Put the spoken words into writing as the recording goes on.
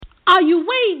Are you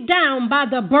weighed down by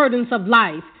the burdens of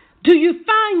life? Do you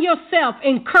find yourself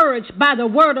encouraged by the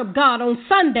Word of God on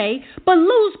Sunday, but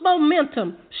lose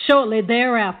momentum shortly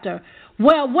thereafter?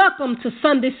 Well, welcome to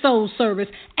Sunday Soul Service,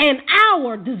 an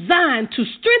hour designed to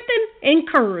strengthen,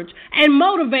 encourage, and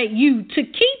motivate you to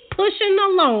keep pushing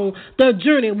along the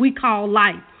journey we call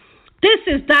life. This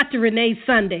is Dr. Renee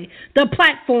Sunday, the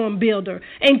platform builder,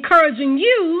 encouraging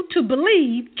you to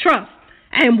believe, trust,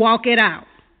 and walk it out.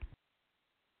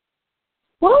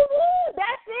 Woo-woo,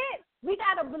 that's it. We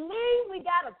got to believe, we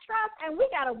got to trust, and we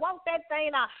got to walk that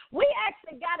thing out. We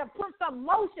actually got to put some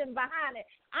motion behind it.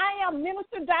 I am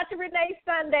Minister Dr. Renee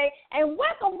Sunday, and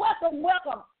welcome to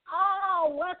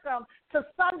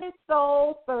Sunday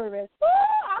Soul Service. Woo,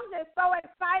 I'm just so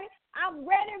excited. I'm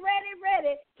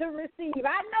ready to receive.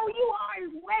 I know you are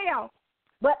as well.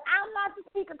 But I'm not the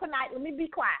speaker tonight. Let me be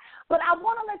quiet. But I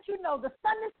want to let you know the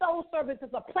Sunday Soul Service is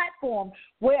a platform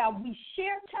where we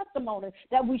share testimony,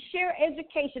 that we share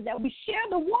education, that we share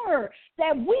the word,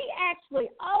 that we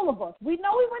actually, all of us, we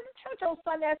know we went to church on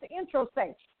Sunday, as the intro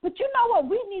says. But you know what?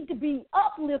 We need to be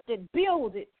uplifted,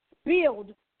 build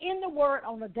in the word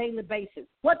on a daily basis.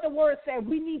 What the word said,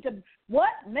 we need to,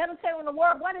 meditate on the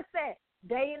word. What it said?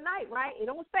 Day and night, right? It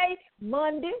don't say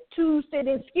Monday, Tuesday,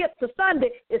 then skip to Sunday.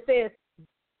 It says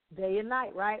day and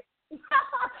night, right? So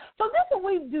this is what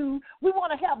we do. We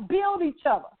want to help build each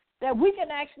other, that we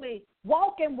can actually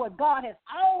walk in what God has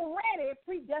already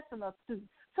predestined us to.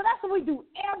 So that's what we do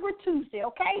every Tuesday,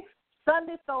 okay?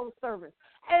 Sunday Soul Service.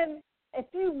 And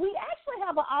we actually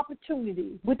have an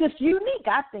opportunity, which is unique,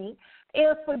 I think,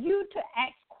 is for you to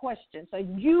ask questions, or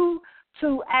you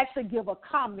to actually give a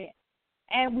comment.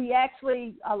 And we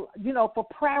actually, for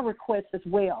prayer requests as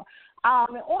well.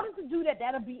 In order to do that,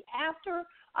 that'll be after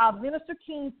Minister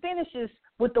King finishes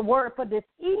with the word for this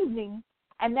evening,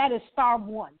 and that is star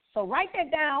one. So write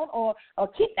that down or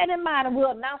keep that in mind, and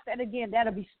we'll announce that again.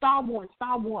 That'll be star one.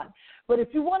 But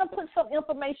if you want to put some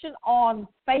information on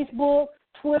Facebook,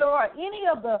 Twitter, or any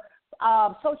of the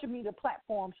social media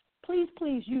platforms, please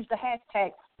use the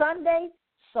hashtag Sunday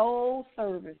Soul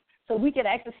Service so we can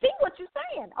actually see what you're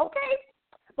saying, okay?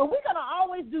 But we're going to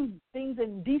always do things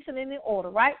in decent and in order,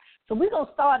 right? So we're going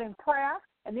to start in prayer,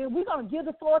 and then we're going to give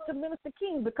the floor to Minister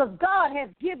King because God has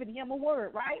given him a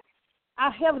word, right?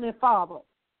 Our Heavenly Father,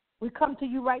 we come to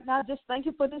you right now. Just thank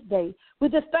you for this day. We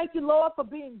just thank you, Lord, for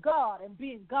being God and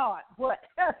being God, what?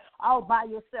 All by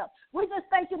yourself. We just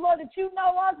thank you, Lord, that you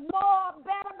know us more,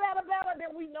 better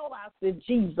than we know ourselves,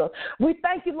 Jesus. We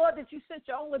thank you, Lord, that you sent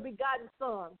your only begotten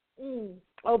Son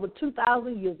over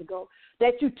 2,000 years ago,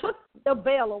 that you took the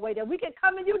veil away, that we can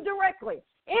come to you directly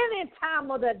any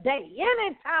time of the day,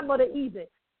 any time of the evening.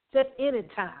 Just any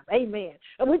time. Amen.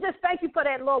 And we just thank you for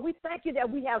that, Lord. We thank you that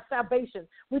we have salvation.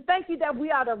 We thank you that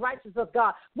we are the righteous of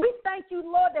God. We thank you,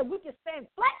 Lord, that we can stand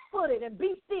flat-footed and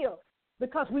be still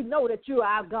because we know that you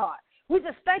are our God. We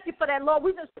just thank you for that, Lord.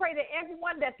 We just pray that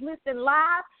everyone that's listening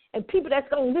live and people that's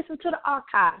going to listen to the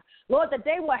archive, Lord, that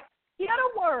they will hear the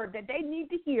word that they need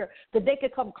to hear, that they can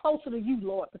come closer to you,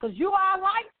 Lord, because you are our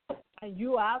light and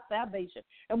you are our salvation.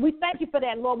 And we thank you for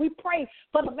that, Lord. We pray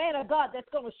for the man of God that's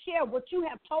going to share what you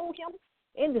have told him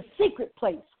in the secret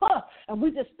place. And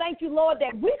we just thank you, Lord,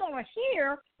 that we're going to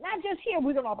hear, not just hear,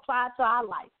 we're going to apply it to our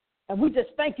life. And we just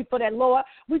thank you for that, Lord.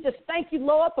 We just thank you,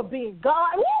 Lord, for being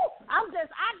God. Woo! I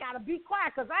got to be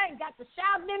quiet because I ain't got to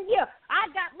shout in here. I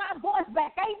got my voice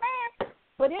back. Amen.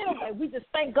 But anyway, we just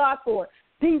thank God for it.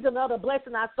 These and other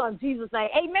blessing our son, Jesus' name.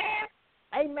 Amen,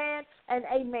 amen, and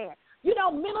amen. You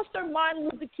know, Minister Martin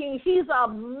Luther King, he's an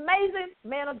amazing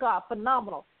man of God,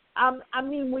 phenomenal. I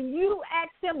mean, when you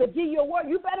ask him to give you a word,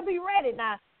 you better be ready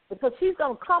now because he's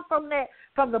going to come from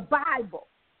the Bible,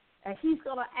 and he's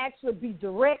going to actually be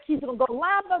direct. He's going to go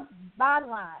line by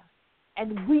line,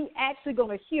 and we actually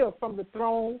going to hear from the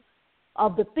throne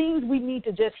of the things we need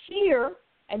to just hear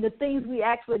and the things we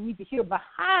actually need to hear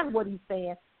behind what he's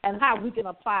saying and how we can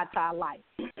apply it to our life.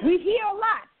 We hear a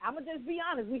lot. I'm going to just be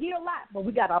honest. We hear a lot, but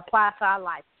we got to apply it to our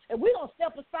life. And we're going to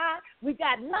step aside. We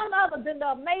got none other than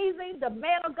the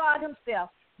man of God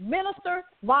himself, Minister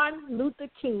Martin Luther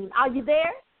King. Are you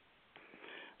there?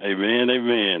 Amen,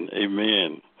 amen,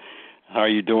 amen. How are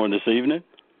you doing this evening?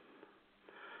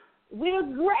 We're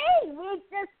great. We're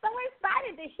just so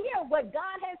excited to hear what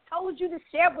God has told you to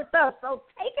share with us. So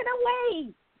take it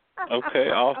away. Okay,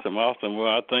 awesome. Well,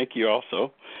 I thank you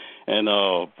also, and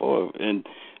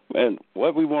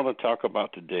what we want to talk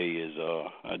about today is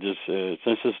I just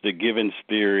since it's the giving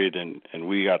spirit, and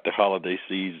we got the holiday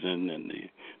season and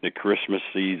the Christmas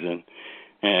season,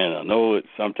 and I know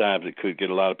sometimes it could get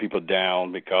a lot of people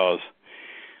down because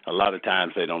a lot of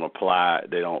times they don't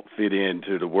fit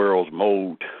into the world's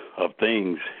mode of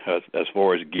things as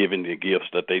far as giving the gifts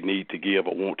that they need to give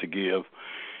or want to give,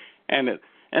 and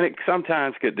it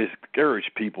sometimes could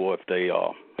discourage people if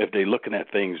they're looking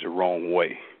at things the wrong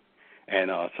way. And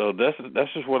so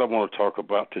that's just what I want to talk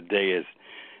about today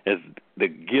is the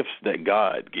gifts that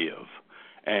God gives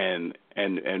and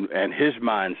His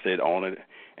mindset on it,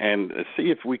 and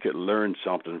see if we could learn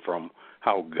something from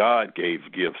how God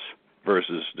gave gifts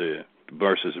versus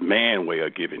man way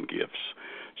of giving gifts.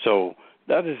 So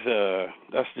that's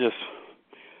just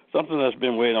something that's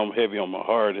been weighing heavy on my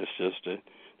heart. It's just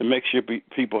to make sure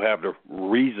people have the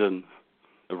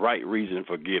right reason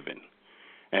for giving.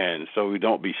 And so we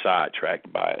don't be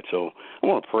sidetracked by it. So I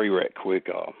want to pray right quick.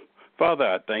 Father,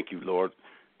 I thank you, Lord,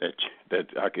 that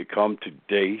I could come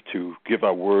today to give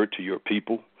our word to your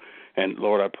people. And,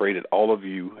 Lord, I pray that all of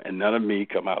you and none of me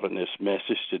come out in this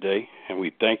message today. And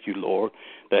we thank you, Lord,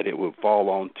 that it will fall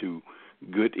onto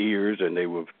good ears and they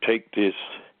will take this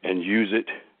and use it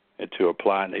and to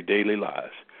apply in their daily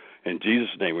lives. In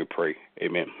Jesus' name we pray.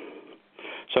 Amen.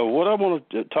 So what I want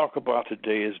to talk about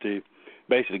today is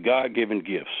basically God-given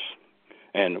gifts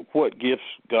and what gifts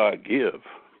God give,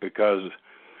 because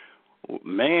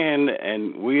man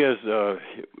and we as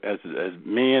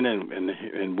men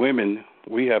and women,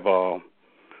 we have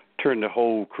turned the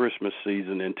whole Christmas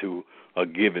season into a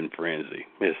giving frenzy.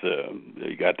 It's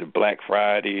you got the Black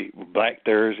Friday, Black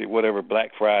Thursday, whatever,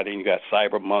 Black Friday, and you got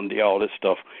Cyber Monday, all this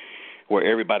stuff where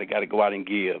everybody got to go out and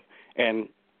give. And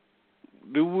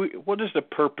what is the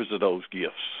purpose of those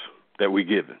gifts that we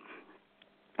give?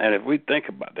 And if we think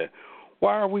about that,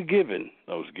 why are we giving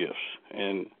those gifts?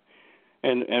 And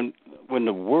when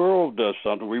the world does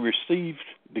something, we receive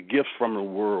the gifts from the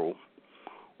world,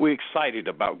 we're excited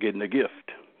about getting a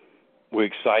gift. We're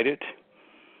excited,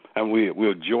 and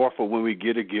we're joyful when we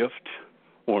get a gift.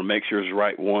 We want to make sure it's the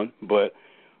right one.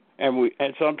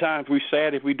 And sometimes we're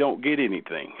sad if we don't get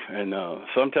anything. And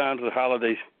sometimes the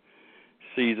holiday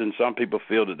season, some people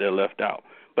feel that they're left out.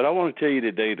 But I want to tell you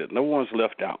today that no one's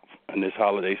left out in this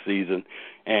holiday season.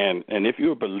 And if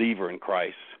you're a believer in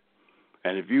Christ,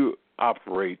 and if you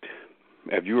operate,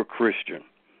 if you're a Christian,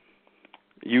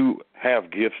 you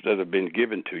have gifts that have been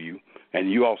given to you,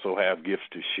 and you also have gifts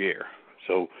to share.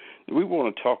 So we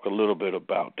want to talk a little bit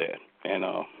about that.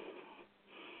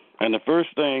 And the first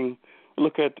thing,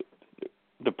 look at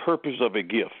the purpose of a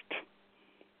gift.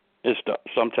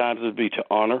 Sometimes it'd be to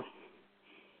honor,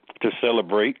 to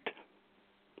celebrate,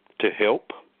 to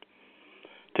help,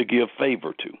 to give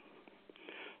favor to.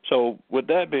 So with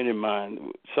that being in mind,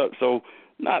 so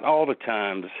not all the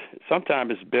times,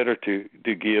 sometimes it's better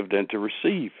to give than to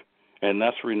receive. And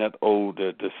that's where that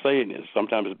the saying is,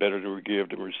 sometimes it's better to give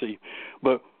than receive.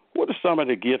 But what are some of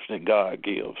the gifts that God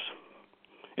gives?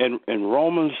 In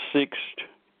Romans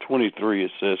 6:23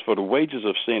 it says, "For the wages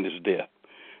of sin is death,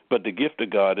 but the gift of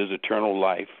God is eternal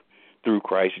life through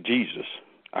Christ Jesus,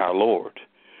 our Lord."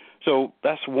 So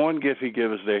that's one gift He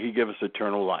gives us there. He gives us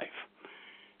eternal life.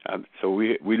 So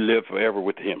we live forever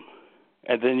with Him.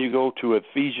 And then you go to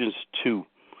Ephesians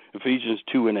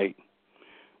 2:8.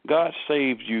 God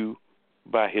saved you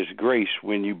by His grace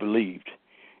when you believed,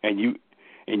 and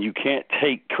you can't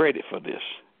take credit for this.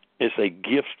 It's a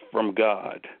gift from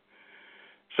God.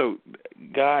 So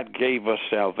God gave us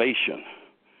salvation.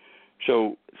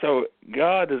 So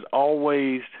God has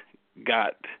always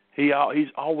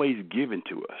He's always given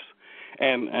to us.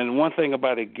 And one thing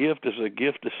about a gift is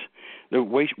the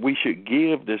way we should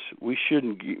give this. We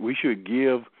should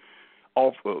give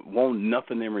off want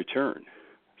nothing in return.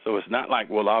 So it's not like,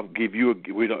 well, I'll give you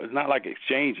it's not like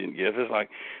exchanging gifts. It's like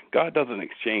God doesn't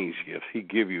exchange gifts. He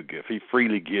gives you a gift. He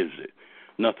freely gives it,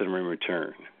 nothing in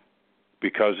return,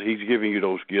 because He's giving you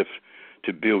those gifts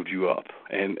to build you up.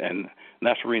 And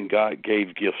that's when God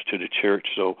gave gifts to the church.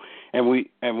 So and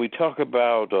we talk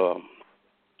about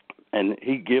and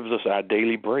He gives us our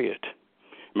daily bread.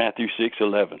 Matthew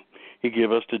 6:11. He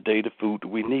gives us today the food that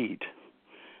we need.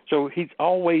 So He's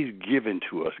always given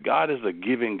to us. God is a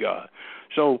giving God.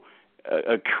 So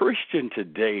a Christian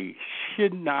today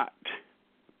should not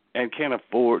and can't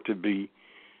afford to be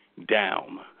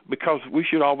down, because we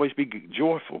should always be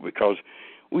joyful, because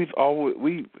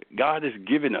God has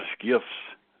given us gifts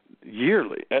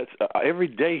yearly. Every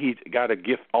day He's got a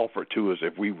gift offered to us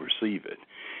if we receive it.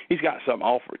 He's got something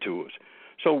offered to us.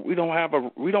 So we don't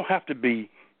have to be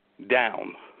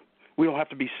down. We don't have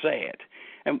to be sad.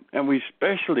 And we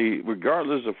especially,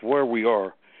 regardless of where we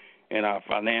are in our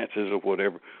finances or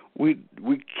whatever, we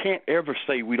can't ever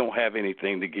say we don't have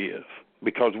anything to give,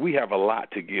 because we have a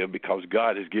lot to give, because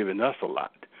God has given us a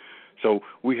lot. So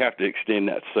we have to extend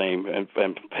that same and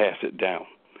pass it down.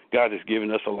 God has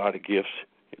given us a lot of gifts,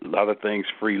 a lot of things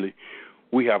freely.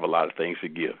 we have a lot of things to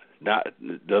give.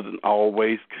 It doesn't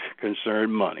always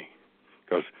concern money,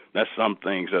 because that's some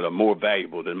things that are more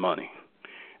valuable than money,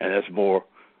 and that's more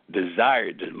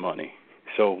desired than money.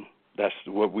 So that's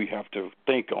what we have to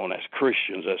think on as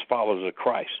Christians, as followers of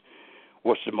Christ.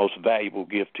 What's the most valuable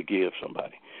gift to give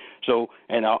somebody? So,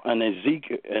 and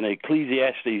in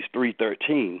Ecclesiastes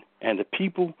 3:13, and the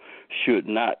people should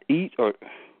eat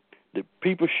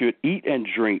and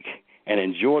drink and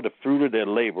enjoy the fruit of their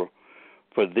labor,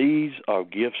 for these are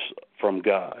gifts from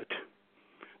God.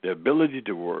 The ability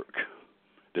to work,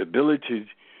 the ability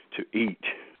to eat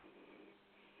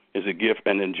is a gift,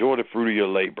 and enjoy the fruit of your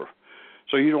labor.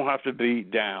 So you don't have to be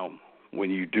down when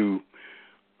you do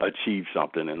achieve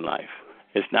something in life.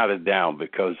 It's not a down,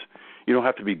 because you don't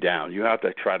have to be down. You have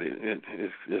to try to.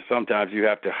 Sometimes you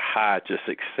have to hide your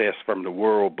success from the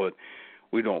world, but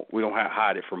we don't have to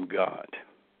hide it from God.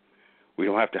 We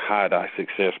don't have to hide our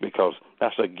success, because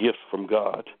that's a gift from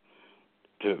God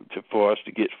for us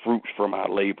to get fruits from our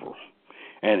labor.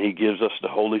 And He gives us the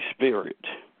Holy Spirit,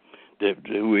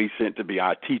 who He sent to be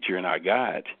our teacher and our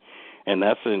guide. And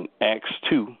that's in Acts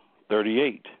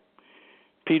 2:38.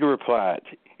 Peter replied,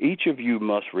 "Each of you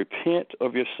must repent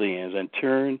of your sins and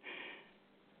turn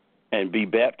and be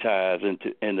baptized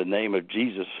in the name of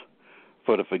Jesus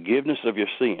for the forgiveness of your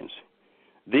sins.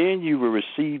 Then you will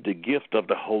receive the gift of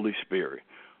the Holy Spirit."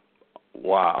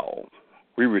 Wow.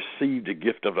 We receive the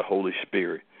gift of the Holy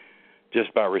Spirit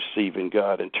just by receiving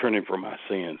God and turning from our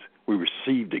sins. We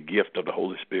receive the gift of the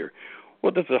Holy Spirit.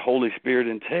 What does the Holy Spirit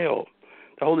entail?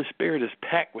 The Holy Spirit is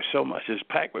packed with so much. It's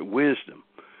packed with wisdom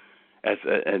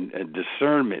and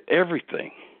discernment,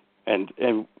 everything. And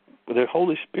the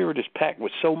Holy Spirit is packed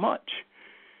with so much.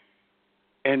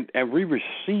 And we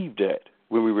receive that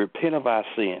when we repent of our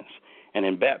sins and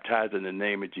then baptized in the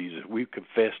name of Jesus. We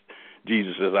confess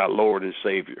Jesus as our Lord and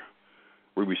Savior.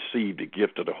 We receive the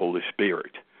gift of the Holy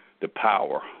Spirit, the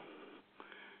power,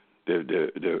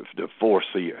 the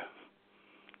foreseer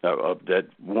of that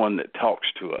one that talks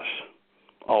to us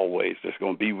always, that's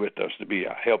going to be with us, to be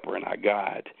our helper and our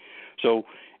guide. So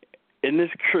in this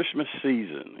Christmas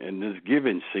season, in this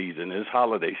giving season, this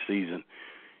holiday season,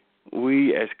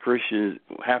 we as Christians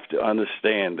have to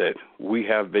understand that we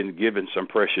have been given some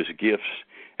precious gifts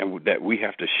and that we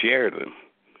have to share them.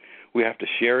 We have to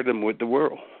share them with the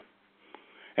world.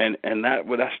 And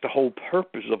that's the whole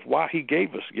purpose of why He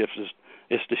gave us gifts,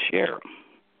 is to share them,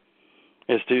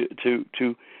 is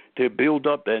to build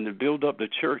up and to build up the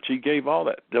church. He gave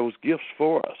those gifts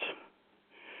for us.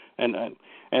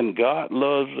 And God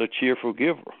loves a cheerful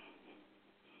giver.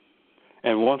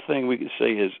 And one thing we can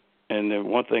say is, and then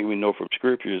one thing we know from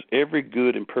Scripture is, every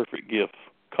good and perfect gift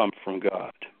comes from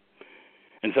God.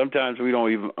 And sometimes we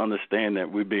don't even understand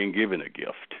that we're being given a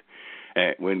gift.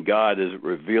 And when God is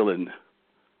revealing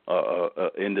an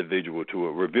individual to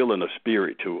us, revealing a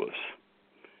spirit to us,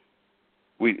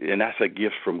 and that's a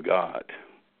gift from God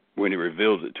when He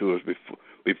reveals it to us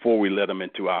before we let Him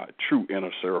into our true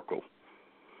inner circle.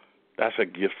 That's a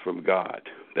gift from God.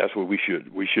 That's what we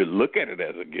should look at it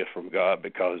as a gift from God,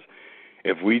 because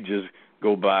if we just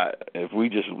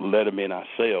let Him in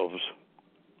ourselves,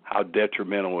 how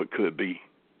detrimental it could be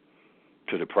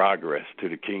to the progress, to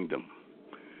the kingdom,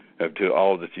 to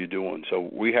all that you're doing. So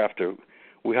we have to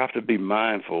be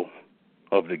mindful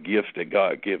of the gifts that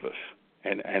God gives us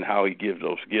and how He gives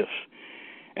those gifts.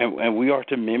 And we are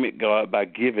to mimic God by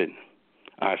giving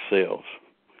ourselves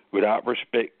without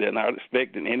not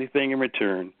expecting anything in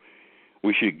return.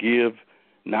 We should give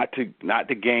not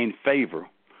to gain favor,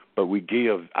 but we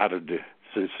give out of the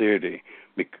sincerity,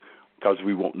 because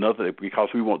we want nothing, because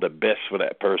we want the best for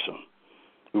that person.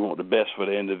 We want the best for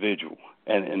the individual.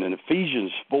 And in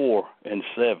Ephesians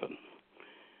 4:7,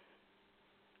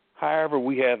 however,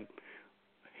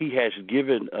 He has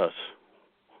given us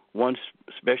one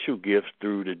special gift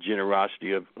through the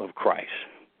generosity of Christ.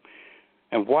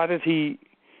 And why did He,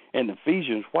 in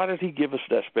Ephesians, why did He give us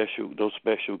those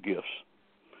special gifts?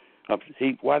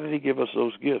 Why did He give us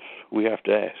those gifts? We have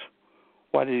to ask.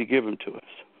 Why did He give them to us?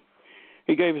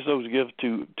 He gave us those gifts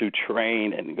to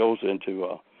train, and goes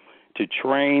into to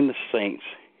train the saints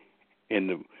in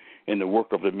the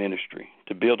work of the ministry,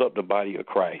 to build up the body of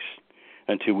Christ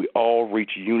until we all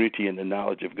reach unity in the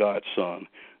knowledge of God's Son,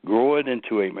 growing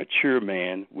into a mature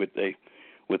man with a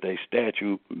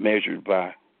stature measured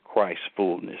by Christ's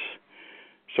fullness.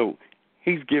 So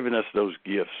He's given us those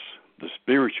gifts, the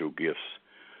spiritual gifts,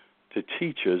 to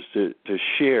teach us to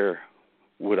share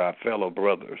with our fellow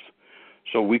brothers,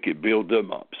 so we could build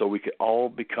them up, so we could all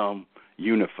become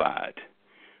unified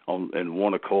in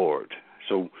one accord,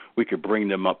 so we could bring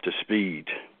them up to speed.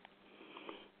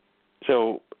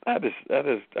 So that's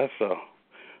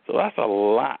So that's a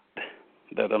lot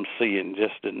that I'm seeing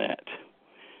just in that.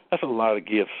 That's a lot of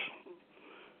gifts.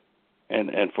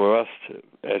 And for us to,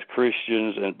 as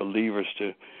Christians and believers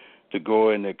to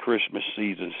go in the Christmas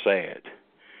season sad,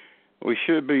 we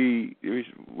should be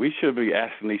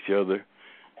asking each other,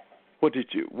 what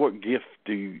gift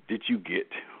did you get?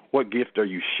 What gift are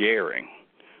you sharing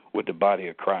with the body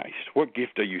of Christ? What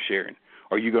gift are you sharing?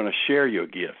 Are you going to share your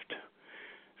gift?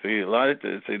 See, a lot of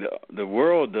the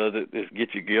world does it. It's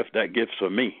get your gift. That gift's for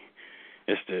me.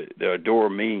 It's to adore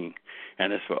me,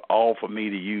 and it's for me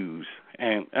to use,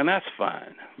 and that's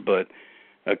fine. But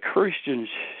a Christian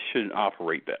shouldn't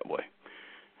operate that way.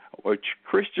 A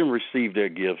Christian receive their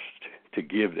gifts to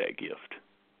give that gift,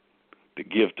 the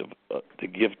gift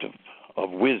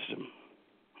of wisdom,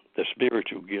 the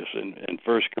spiritual gifts. In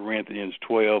 1 Corinthians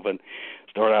 12 and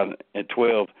start out at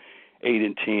 12, 8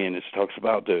 and 10, it talks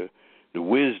about the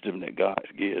wisdom that God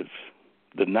gives,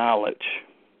 the knowledge,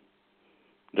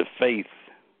 the faith,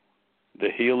 the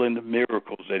healing, the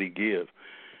miracles that He gives.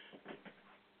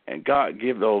 And God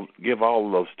give all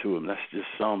of those to Him. That's just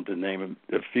some to name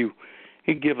a few.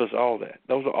 He give us all that.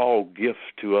 Those are all gifts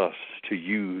to us to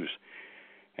use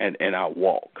and our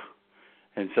walk.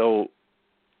 And so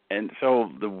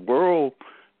the world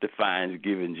defines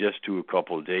giving just to a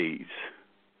couple of days.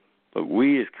 But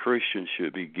we as Christians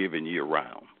should be giving year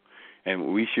round.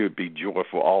 And we should be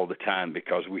joyful all the time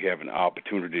because we have an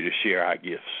opportunity to share our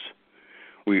gifts.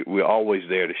 We're always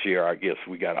there to share our gifts.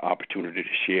 We got an opportunity to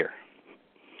share.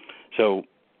 So,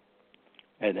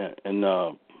 in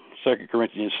 2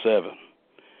 Corinthians 7,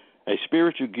 a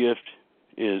spiritual gift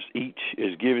is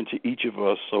given to each of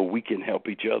us so we can help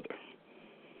each other.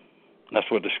 That's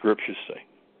what the scriptures say.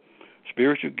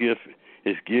 Spiritual gift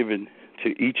is given to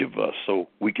each of us so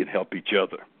we can help each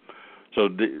other. So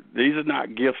these are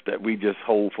not gifts that we just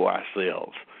hold for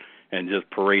ourselves and just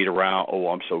parade around, oh,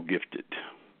 I'm so gifted.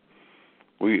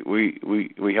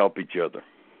 We help each other.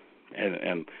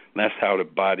 And that's how the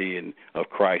body of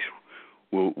Christ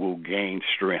will gain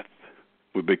strength.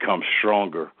 We become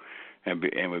stronger and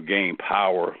we gain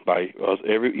power by us,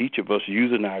 each of us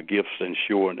using our gifts and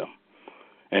showing them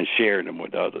and sharing them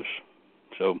with others.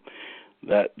 So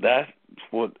that's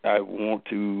what I want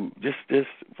to this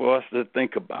for us to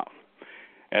think about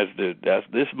as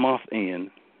this month ends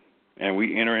and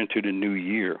we enter into the new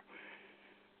year.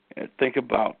 And think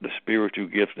about the spiritual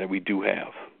gifts that we do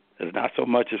have. It's not so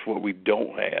much as what we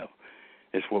don't have,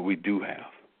 it's what we do have.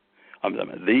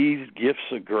 These gifts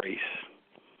of grace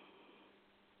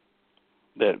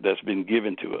that's been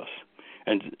given to us,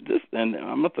 and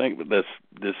I'm gonna think that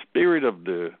the spirit of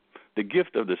the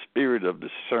gift of the spirit of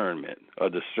discernment, or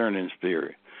discerning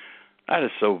spirit, that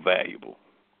is so valuable.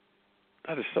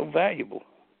 That is so valuable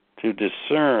to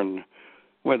discern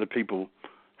whether people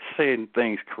saying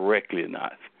things correctly or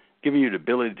not, giving you the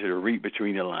ability to read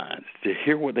between the lines, to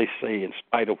hear what they say in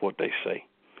spite of what they say.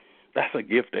 That's a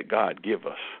gift that God give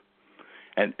us.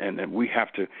 And we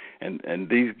have to, and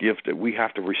these gifts that we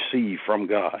have to receive from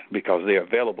God because they're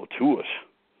available to us.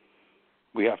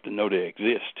 We have to know they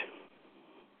exist.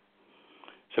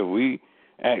 So we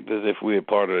act as if we're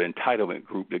part of the entitlement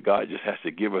group that God just has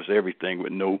to give us everything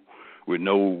with no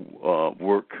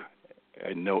work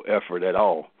and no effort at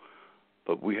all.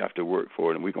 But we have to work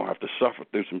for it, and we're going to have to suffer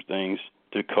through some things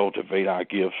to cultivate our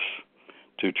gifts,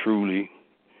 to truly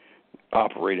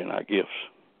operate in our gifts.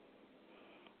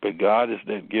 But God is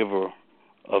the giver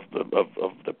of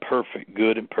the perfect,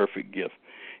 good and perfect gift.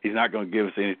 He's not going to give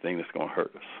us anything that's going to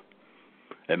hurt us.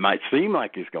 It might seem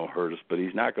like He's going to hurt us, but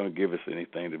He's not going to give us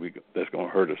anything that's going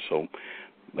to hurt us. So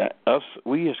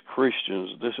we as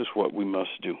Christians, this is what we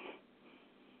must do.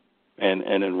 And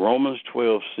in Romans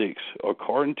 12:6,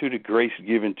 according to the grace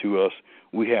given to us,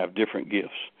 we have different gifts.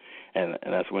 And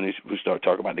that's when we start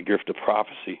talking about the gift of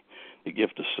prophecy, the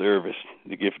gift of service,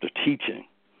 the gift of teaching.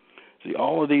 See,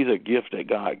 all of these are gifts that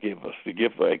God gives us, the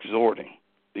gift of exhorting,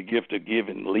 the gift of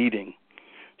giving, leading,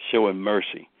 showing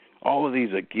mercy. All of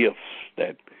these are gifts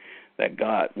that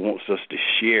God wants us to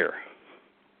share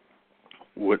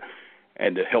with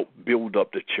and to help build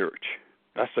up the church.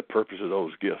 That's the purpose of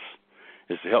those gifts,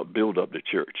 is to help build up the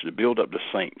church, to build up the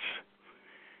saints.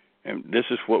 And this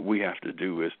is what we have to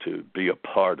do, is to be a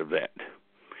part of that.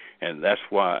 And that's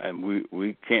why, and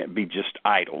we can't be just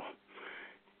idle,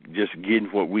 just getting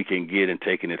what we can get and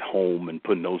taking it home and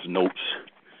putting those notes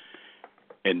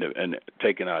and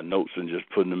taking our notes and just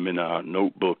putting them in our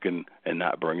notebook and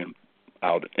not bringing them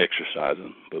out and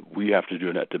exercising. But we have to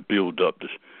do that to build up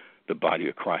the body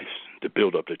of Christ, to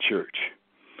build up the church,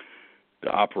 to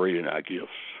operate in our gifts.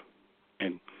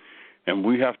 And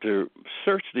we have to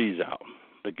search these out,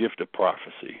 the gift of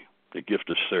prophecy, the gift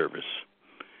of service,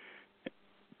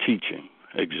 teaching,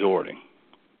 exhorting,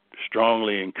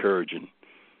 strongly encouraging,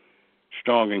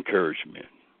 strong encouragement.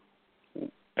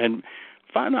 And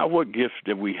find out what gifts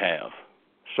that we have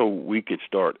so we can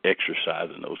start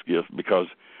exercising those gifts, because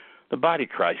the body of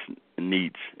Christ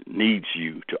needs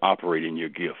you to operate in your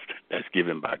gift that's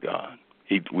given by God.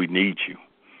 We need you.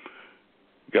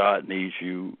 God needs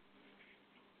you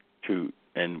to,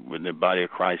 and when the body of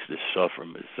Christ is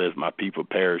suffering, it says, my people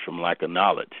perish from lack of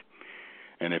knowledge.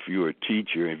 And if you're a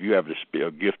teacher, if you have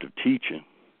a gift of teaching,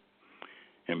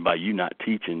 and by you not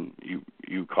teaching,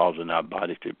 you causing our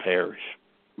body to perish,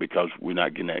 because we're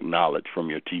not getting that knowledge from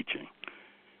your teaching.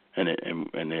 And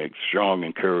the strong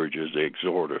encouragers, the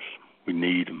exhorters, we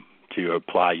need them to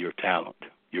apply your talent,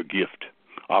 your gift,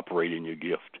 operate in your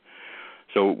gift.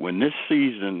 So when this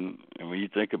season, and when you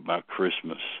think about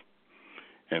Christmas,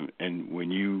 and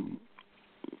when you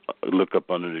look up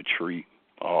under the tree,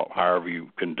 or however you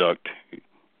conduct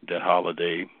that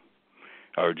holiday,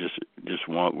 or just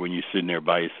when you're sitting there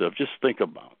by yourself, just think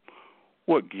about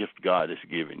what gift God has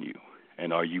given you,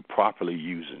 and are you properly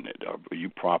using it? Or are you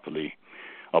properly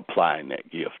applying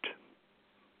that gift,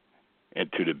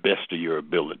 and to the best of your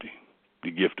ability,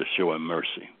 the gift of showing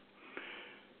mercy?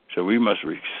 So we must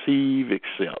receive,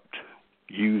 accept,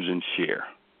 use, and share.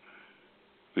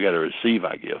 We got to receive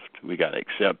our gift. We got to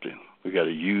accept it. We got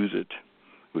to use it.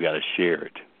 We got to share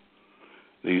it.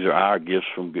 These are our gifts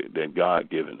that God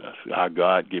given us, our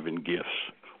God-given gifts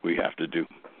we have to do.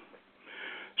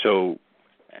 So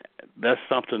that's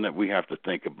something that we have to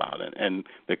think about. And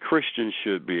the Christians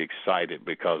should be excited,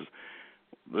 because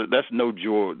that's no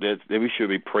joy. That we should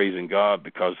be praising God,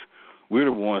 because we're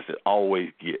the ones that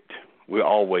always get. We're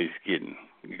always getting.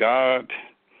 God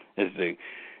is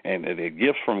and the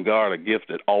gifts from God are gifts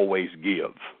that always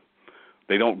give.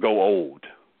 They don't go old.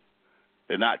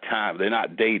 They're not time. They're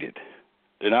not dated.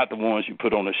 They're not the ones you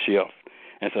put on a shelf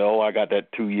and say, oh, I got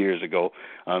that 2 years ago.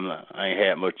 I ain't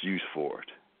had much use for it.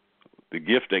 The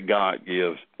gift that God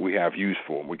gives, we have use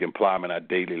for them. We can apply them in our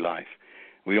daily life.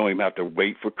 We don't even have to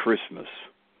wait for Christmas.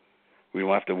 We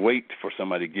don't have to wait for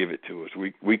somebody to give it to us.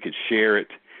 We could share it.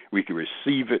 We can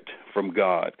receive it from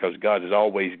God, because God is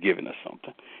always giving us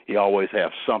something. He always has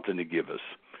something to give us.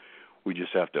 We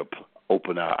just have to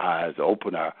open our eyes,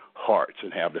 open our hearts,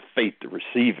 and have the faith to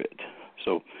receive it.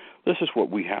 So this is what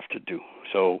we have to do.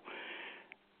 So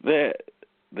the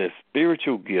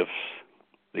spiritual gifts,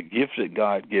 the gifts that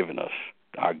God given us,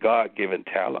 our God-given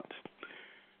talents,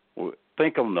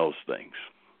 think on those things.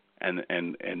 And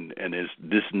as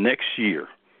this next year,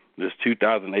 this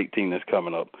 2018 that's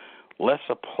coming up, let's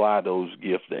apply those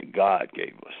gifts that God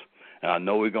gave us. And I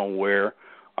know we're going to wear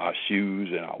our shoes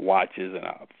and our watches and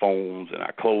our phones and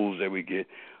our clothes that we get.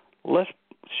 Let's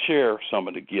share some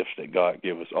of the gifts that God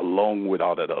gave us along with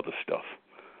all that other stuff.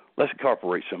 Let's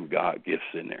incorporate some God gifts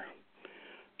in there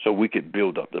so we could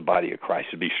build up the body of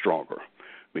Christ to be stronger,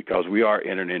 because we are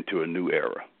entering into a new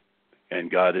era,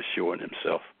 and God is showing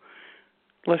himself.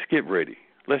 Let's get ready.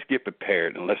 Let's get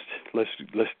prepared, and let's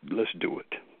do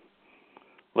it.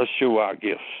 Let's show our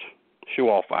gifts. Show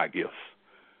off our gifts.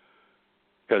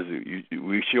 Because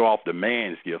we show off the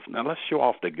man's gift. Now let's show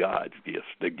off the God's gifts,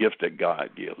 the gifts that God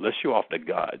gives. Let's show off the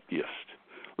God gifts.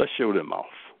 Let's show them off.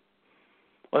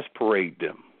 Let's parade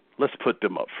them. Let's put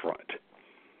them up front.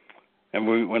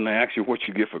 And when they ask you what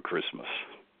you get for Christmas,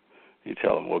 you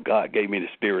tell them, well, God gave me the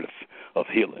spirit of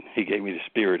healing. He gave me the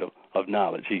spirit of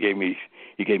knowledge. He gave me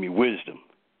wisdom.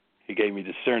 He gave me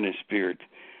discerning spirit.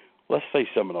 Let's say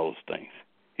some of those things.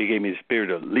 He gave me the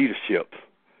spirit of leadership,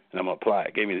 and I'm going to apply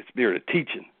it. He gave me the spirit of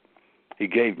teaching. He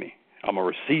gave me. I'm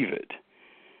going to receive it,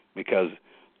 because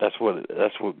that's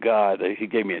what God, he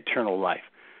gave me eternal life.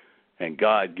 And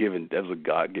that's a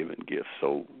God-given gift.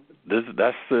 So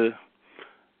that's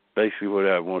basically what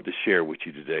I wanted to share with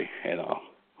you today. And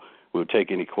we'll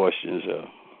take any questions, and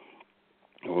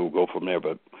we'll go from there.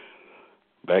 But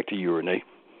back to you, Renee.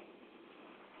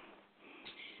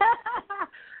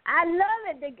 I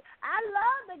love it. I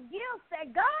love the gifts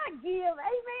that God gives.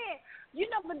 Amen.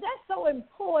 But that's so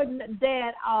important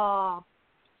that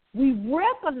we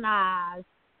recognize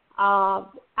our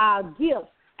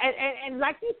gifts. And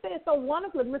like you said so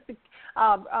wonderfully, Minister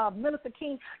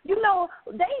King, they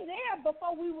there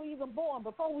before we were even born,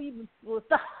 before we even were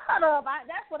thought of.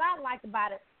 That's what I like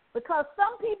about it, because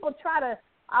some people try to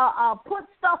put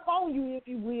stuff on you, if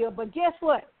you will, but guess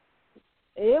what?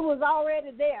 It was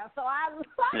already there. So I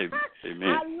love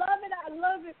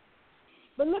it.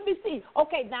 But let me see.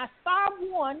 Okay, now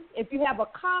 *1 if you have a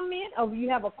comment or you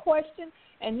have a question.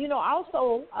 And,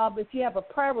 also, if you have a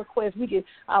prayer request, we can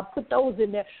put those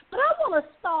in there. But I want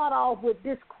to start off with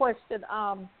this question,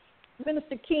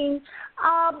 Minister King.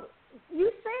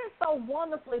 You so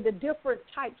wonderfully the different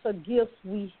types of gifts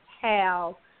we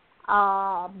have.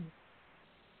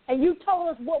 And you told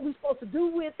us what we're supposed to do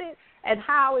with it and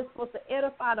how it's supposed to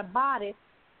edify the body.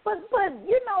 But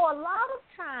you know, a lot of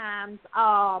times,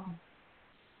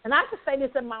 and I can say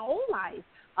this in my own life,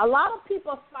 a lot of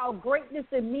people saw greatness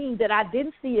in me that I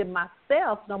didn't see in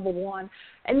myself, number one.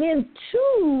 And then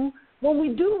two, when we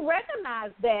do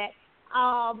recognize that,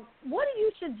 what do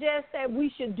you suggest that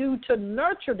we should do to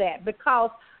nurture that?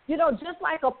 Because, you know, just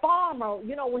like a farmer,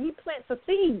 you know, when he plants a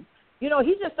seed, you know,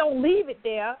 he just don't leave it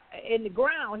there in the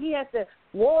ground. He has to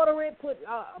water it, put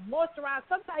moisturize.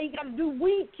 Sometimes he got to do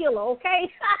weed killer, okay?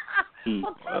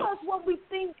 So tell us what we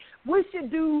think we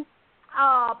should do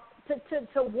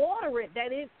to water it,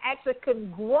 that it actually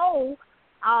can grow,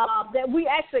 that we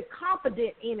actually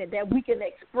confident in it, that we can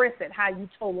express it how you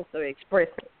told us to express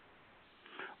it.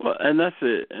 Well, and that's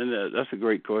it, and that's a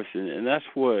great question, and that's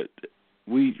what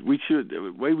we should.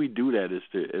 The way we do that is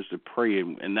to pray,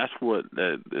 and that's what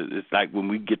it's like when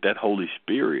we get that Holy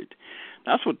Spirit.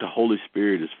 That's what the Holy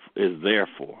Spirit is there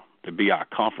for, to be our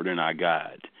comfort and our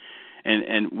guide,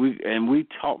 and we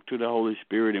talk to the Holy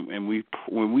Spirit, and when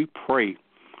we pray,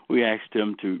 we ask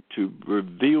Him to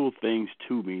reveal things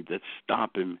to me that's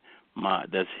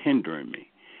hindering me.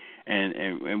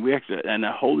 And we actually, and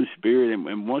the Holy Spirit,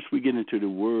 and once we get into the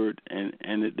Word, and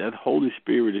that Holy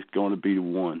Spirit is going to be the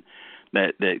one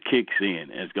that kicks in.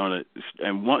 And it's going to,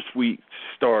 and once we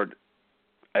start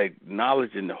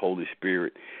acknowledging the Holy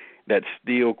Spirit, that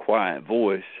still, quiet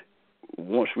voice,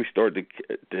 once we start to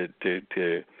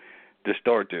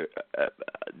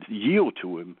yield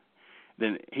to Him,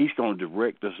 then He's going to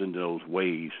direct us into those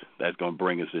ways that's going to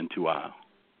bring us into our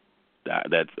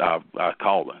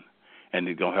calling. And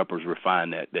it's gonna help us refine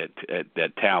that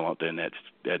talent and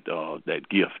that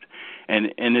gift,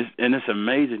 and it's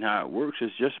amazing how it works.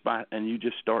 It's just and you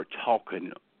just start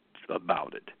talking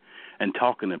about it, and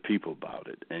talking to people about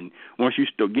it, and once you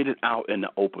still get it out in the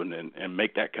open and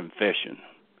make that confession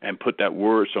and put that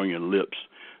words on your lips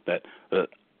that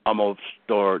I'm gonna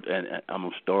start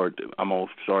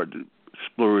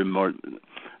exploring more,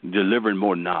 delivering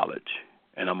more knowledge,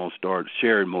 and I'm gonna start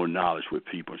sharing more knowledge with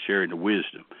people, sharing the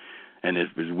wisdom. And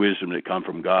it's wisdom that comes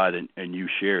from God, and you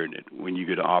sharing it. When you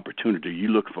get an opportunity,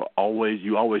 you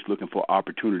always looking for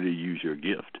opportunity to use your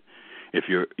gift. If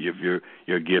your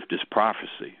gift is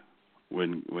prophecy,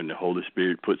 when the Holy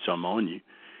Spirit puts something on you,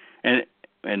 and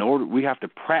in order we have to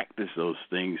practice those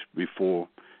things before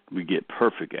we get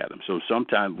perfect at them. So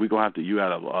sometimes we're gonna have to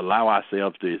allow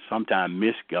ourselves to sometimes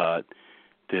miss God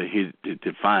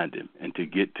to find Him and to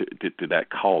get to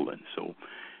that calling. So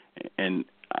and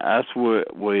that's where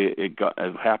it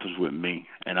happens with me,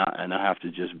 and I have to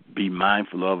just be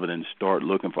mindful of it and start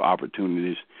looking for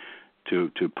opportunities to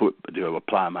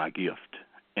apply my gift.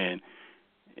 And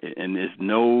there's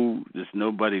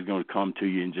nobody's going to come to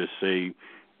you and just say,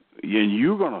 and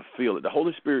you're going to feel it. The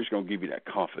Holy Spirit's going to give you that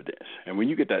confidence, and when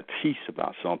you get that peace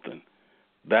about something,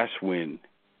 that's when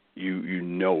you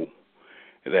know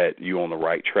that you're on the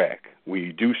right track. When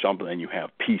you do something and you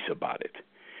have peace about it.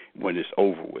 When it's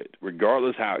over with,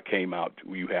 regardless how it came out,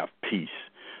 you have peace.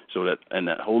 So that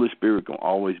Holy Spirit can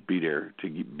always be there to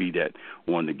be that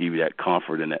one to give you that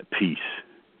comfort and that peace.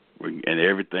 And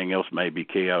everything else may be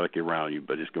chaotic around you,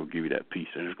 but it's going to give you that peace,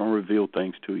 and it's going to reveal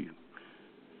things to you.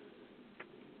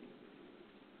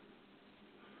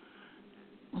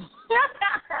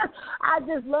 I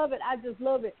just love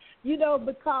it. You know,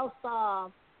 because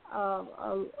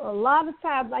a lot of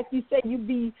times, like you said,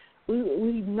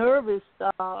 we nervous.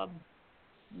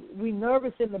 We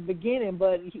nervous in the beginning,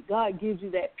 but God gives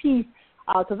you that peace.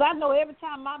 Because I know every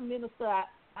time I minister,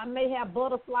 I may have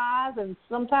butterflies, and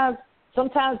sometimes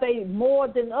they more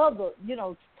than other,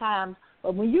 times.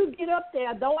 But when you get up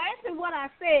there, don't ask me what I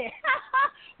said.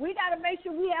 We got to make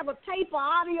sure we have a tape or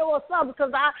audio or something,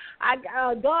 because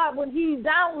God, when He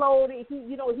downloaded,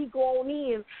 He go on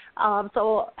in.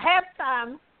 So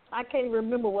halftime, I can't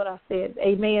remember what I said.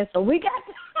 Amen. So we got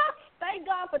to thank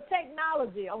God for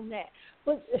technology on that.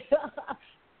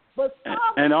 But Star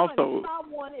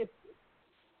 1 is.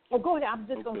 Oh, go ahead. I'm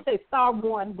just going to say Star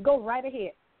 1. Go right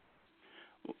ahead.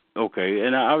 Okay,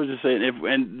 and I was just saying,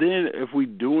 if we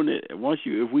doing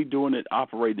it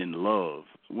operating in love,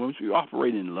 once you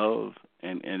operate in love,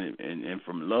 and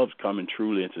from love coming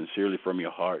truly and sincerely from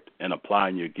your heart and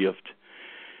applying your gift,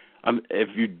 if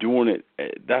you're doing it,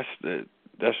 that's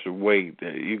the way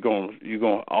that you're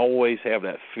gonna always have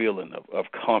that feeling of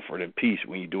comfort and peace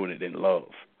when you're doing it in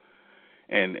love,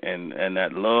 and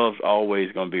that love's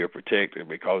always gonna be a protector,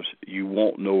 because you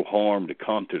want no harm to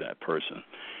come to that person,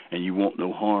 and you want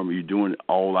no harm. You're doing it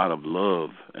all out of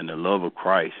love and the love of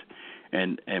Christ,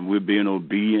 and we're being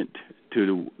obedient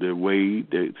to the way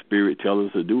the Spirit tells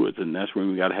us to do it, and that's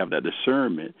when we got to have that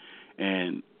discernment.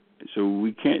 And so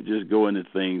we can't just go into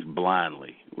things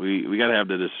blindly. We got to have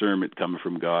the discernment coming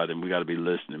from God, and we got to be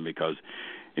listening, because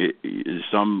it is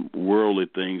some worldly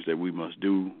things that we must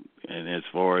do. And as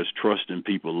far as trusting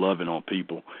people, loving on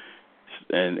people,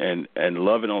 and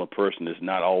loving on a person is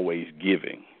not always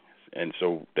giving. And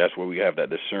so that's where we have that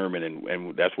discernment,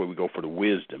 and that's where we go for the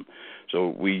wisdom. So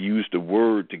we use the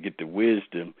word to get the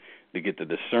wisdom, to get the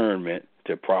discernment,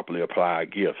 to properly apply our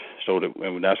gifts. So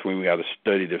and that's when we got to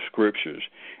study the scriptures,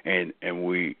 and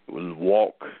we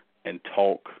walk and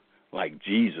talk like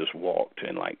Jesus walked,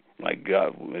 and like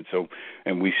God.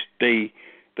 And we stay.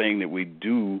 Thing that we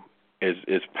do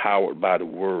is powered by the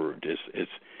word.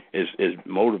 Is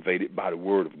motivated by the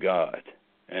word of God.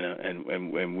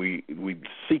 And we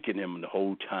seeking Him the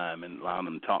whole time, and allowing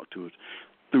Him to talk to us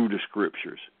through the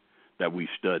scriptures that we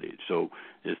studied. So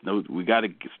we got to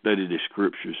study the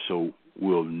scriptures so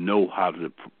we'll know how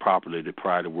to properly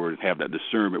apply the word and have that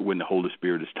discernment when the Holy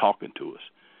Spirit is talking to us,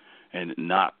 and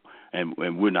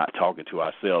we're not talking to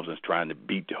ourselves and trying to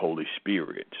beat the Holy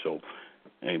Spirit. So,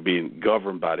 and being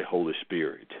governed by the Holy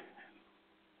Spirit.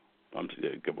 I'm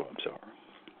sorry.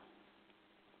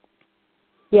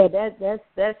 Yeah,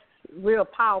 that's real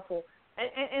powerful.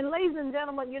 And ladies and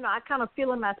gentlemen, I kind of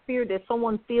feel in my spirit that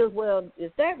someone feels, well,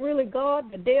 is that really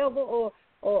God, the devil,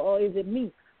 or is it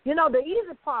me? The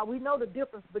easy part, we know the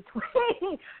difference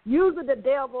between using the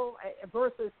devil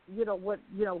versus,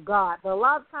 God. But a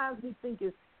lot of times we think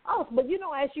it's us. But,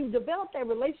 as you develop that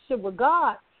relationship with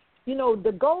God,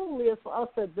 the goal is for us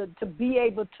to be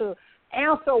able to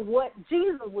answer what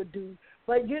Jesus would do.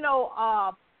 But,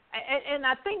 and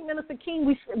I think, Minister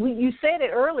King, you said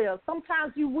it earlier,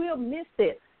 sometimes you will miss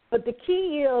it. But the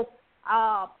key is,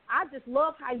 I just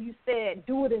love how you said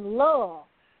do it in love,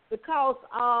 because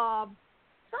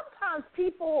sometimes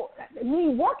people, when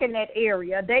you work in that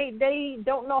area, they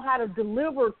don't know how to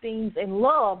deliver things in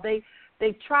love. They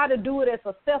try to do it as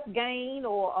a self-gain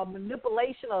or a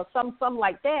manipulation or something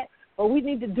like that. But we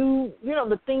need to do,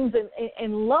 the things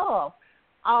in love.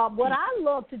 What I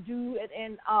love to do,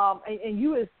 and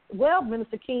you as well,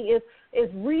 Minister King, is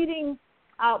reading,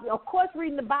 of course,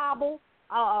 reading the Bible,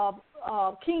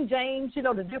 King James,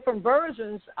 the different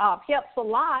versions helps a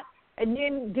lot, and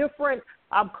then different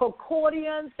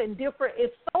concordance and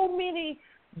it's so many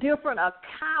different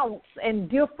accounts and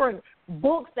different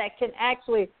books that can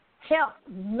actually help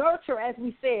nurture, as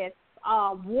we said,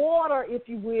 water, if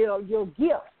you will, your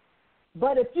gifts.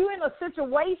 But if you're in a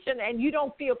situation and you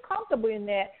don't feel comfortable in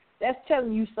that, that's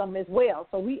telling you something as well.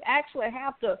 So we actually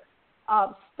have to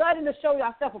study to show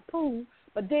yourself approved.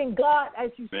 But then God, as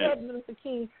you said, Minister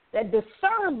King, that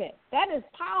discernment, that is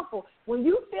powerful. When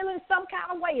you feeling some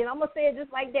kind of way, and I'm going to say it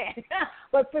just like that,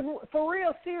 but for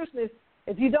real seriousness,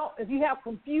 if you have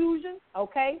confusion,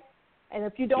 okay, and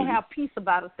if you don't have peace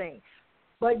about a thing.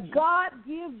 But God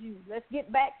gives you, let's get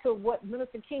back to what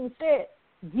Minister King said,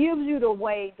 gives you the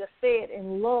way to say it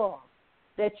in love,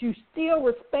 that you still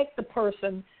respect the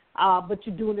person, but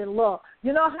you do it in love.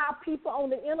 You know how people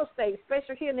on the interstate,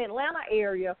 especially here in the Atlanta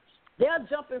area, they'll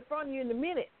jump in front of you in a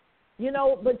minute,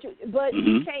 but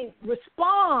you can't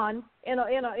respond in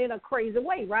a crazy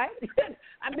way, right?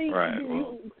 I mean, right.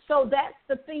 So that's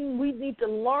the thing we need to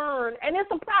learn, and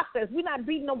it's a process. We're not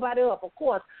beating nobody up, of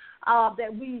course,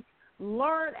 that we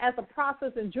learn as a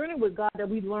process and journey with God, that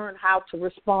we learn how to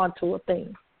respond to a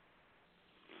thing.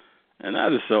 And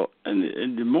that is so.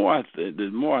 And the more I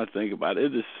think about it,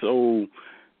 it is so.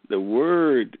 The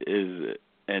word is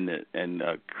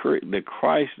the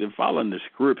Christ, and following the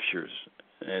scriptures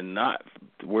and not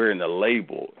wearing the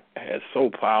label, is so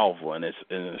powerful, and it's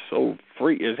so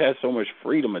free. It has so much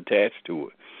freedom attached to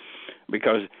it,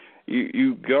 because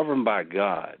you govern by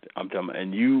God. I'm talking about,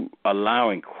 and you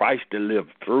allowing Christ to live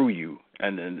through you.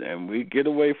 And we get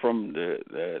away from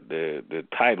the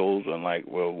titles and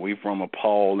we from a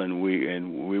Paul and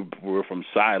we're from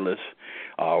Silas,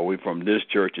 we from this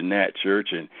church and that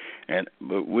church,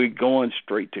 but we're going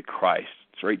straight to Christ,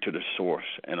 straight to the source,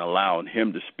 and allowing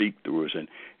Him to speak through us,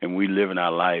 and we live in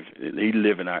our life.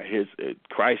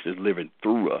 Christ is living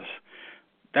through us.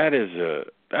 That's a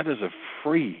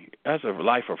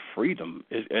life of freedom,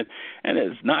 and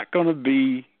it's not going to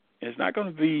be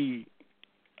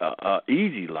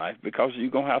easy life, because you're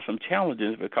going to have some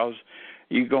challenges, because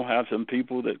you're going to have some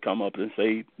people that come up and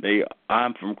say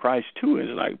I'm from Christ too,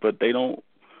 and but they don't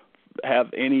have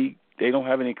any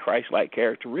Christ-like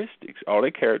characteristics. All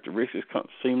their characteristics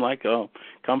seem like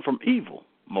come from evil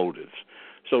motives.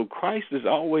 So Christ is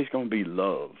always going to be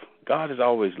love. God is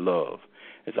always love,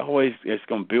 It's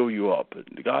going to build you up.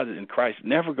 God in Christ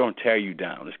never going to tear you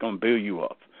down. It's going to build you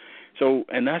up. So,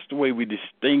 and that's the way we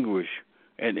distinguish.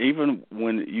 And even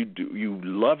when you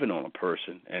loving on a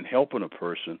person and helping a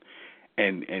person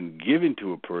and giving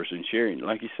to a person, sharing,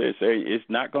 like you said, it's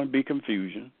not going to be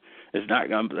confusion. It's not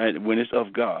going to, when it's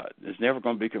of God, it's never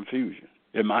going to be confusion.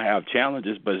 It might have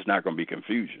challenges, but it's not going to be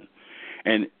confusion.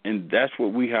 And that's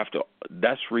what we have to.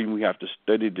 That's the reason we have to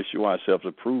study to show ourselves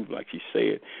approved, like he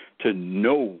said, to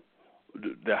know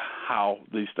how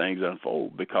these things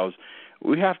unfold. Because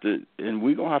we have to, and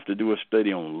we're gonna have to do a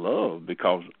study on love,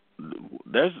 because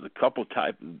there's a couple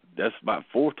types. That's about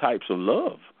 4 types of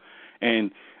love,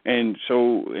 and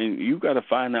you got to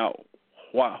find out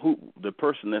who the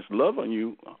person that's loving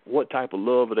you, what type of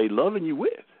love are they loving you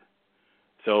with.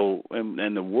 So,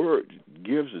 and the Word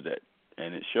gives us that.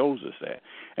 And it shows us that,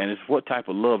 and it's what type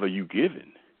of love are you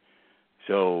giving?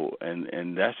 So,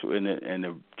 and that's and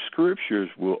the scriptures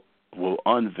will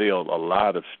unveil a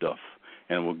lot of stuff,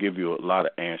 and will give you a lot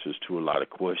of answers to a lot of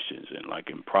questions. And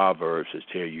like in Proverbs, it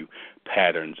tell you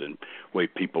patterns and way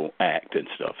people act and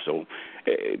stuff. So,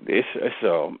 it's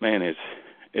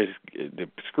the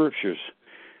scriptures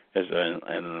as an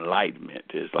enlightenment.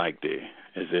 It's like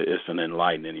it's an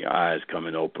enlightening. Your eyes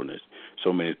coming open. It's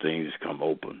so many things come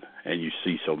open, and you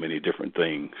see so many different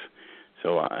things.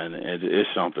 So, and it's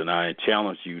something I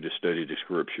challenge you to study the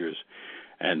scriptures,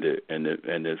 and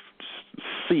to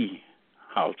see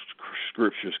how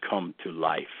scriptures come to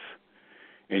life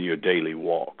in your daily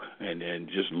walk, and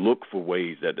just look for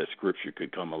ways that the scripture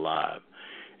could come alive,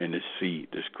 and to see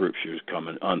the scriptures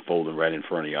coming unfolding right in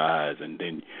front of your eyes, and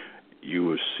then you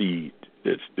will see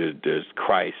that there's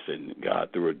Christ and God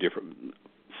through a different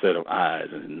set of eyes,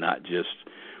 and not just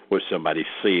what somebody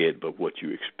said, but what you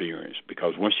experienced.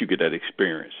 Because once you get that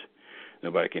experience,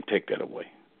 nobody can take that away.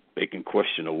 They can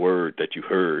question a word that you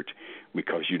heard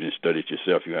because you didn't study it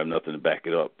yourself. You have nothing to back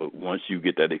it up. But once you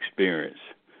get that experience,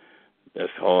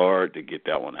 that's hard to get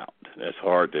that one out. That's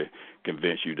hard to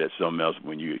convince you that something else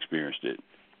when you experienced it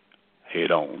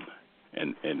head on,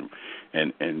 and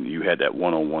you had that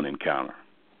one-on-one encounter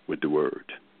with the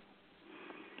Word.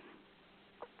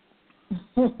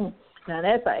 Now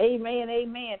that's an amen,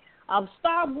 amen.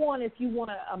 Star one if you want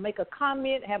to make a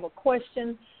comment, have a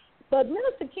question. But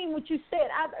Minister King, what you said,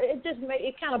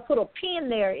 it kind of put a pin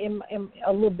there in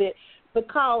a little bit,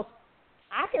 because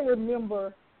I can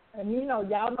remember, and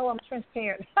y'all know I'm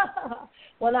transparent.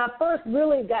 When I first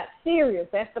really got serious,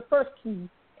 that's the first key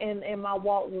in my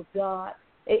walk with God.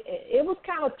 It was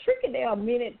kind of tricky there a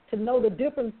minute to know the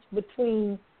difference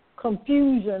between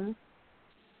confusion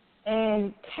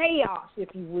and chaos, if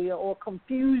you will, or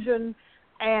confusion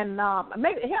and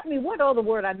maybe help me. What other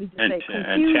word I need to say?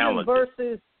 Confusion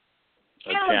versus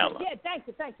challenge. Yeah,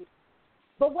 thank you.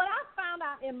 But what I found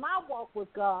out in my walk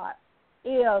with God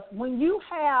is when you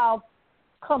have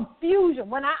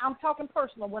confusion, I'm talking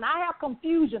personal, when I have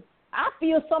confusion, I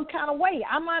feel some kind of way.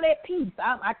 I'm not at peace.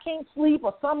 I can't sleep,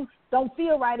 or something don't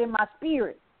feel right in my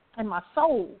spirit and my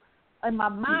soul, and my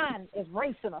mind is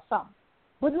racing or something.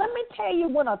 But let me tell you,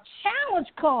 when a challenge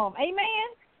comes, amen,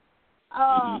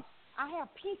 I have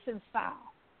peace inside.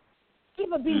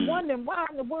 People be wondering why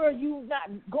in the world you not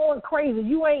going crazy.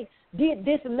 You ain't did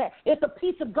this and that. It's the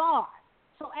peace of God.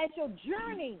 So as your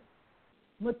journey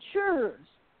matures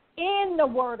in the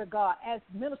Word of God, as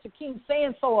Minister King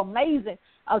saying so amazing,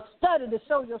 a study to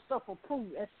show yourself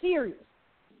approved, as serious.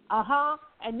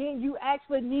 And then you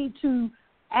actually need to,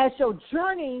 as your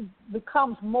journey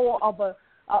becomes more of a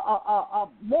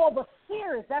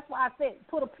serious. That's why I said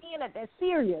put a pin at that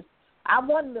serious. I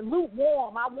wasn't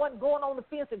lukewarm. I wasn't going on the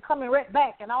fence and coming right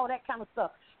back and all that kind of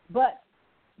stuff. But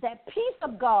that peace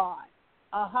of God,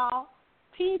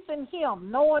 peace in Him,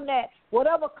 knowing that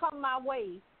whatever come my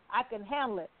way, I can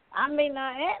handle it. I may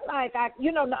not act like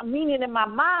not meaning in my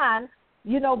mind,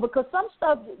 because some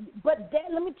stuff. But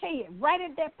let me tell you, right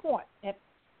at that point,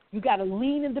 you got to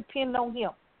lean and depend on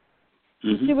Him.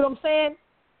 You see what I'm saying?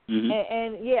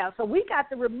 And so we got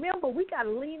to remember, we got to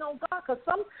lean on God,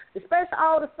 because especially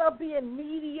all the stuff being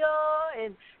media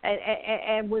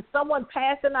and with someone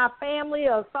passing our family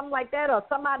or something like that, or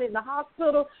somebody in the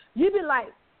hospital, you be like,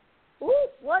 ooh,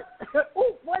 what's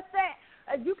that?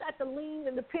 And you got to lean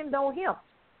and depend on Him.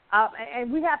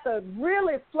 And we have to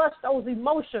really flush those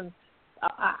emotions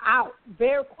out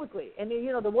very quickly. And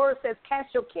then, the word says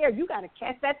cast your care. You got to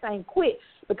cast that thing quick,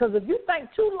 because if you think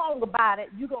too long about it,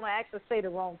 you're going to actually say the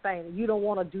wrong thing. And you don't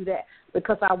want to do that,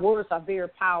 because our words are very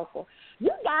powerful.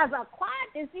 You guys are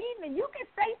quiet this evening. You can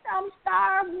say something.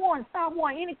 Star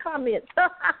one. Any comments?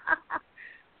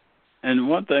 And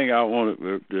one thing I want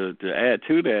to add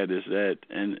to that is that,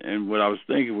 and what I was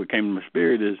thinking, what came to my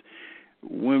spirit is,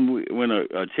 when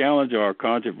a challenge or a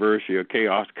controversy or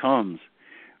chaos comes,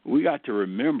 we got to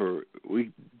remember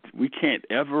we can't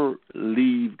ever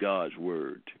leave God's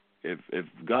word. If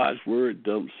God's word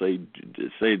don't say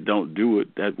don't do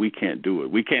it, that we can't do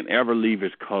it. We can't ever leave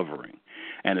His covering.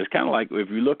 And it's kind of like if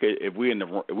you look at if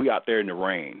we out there in the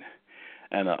rain,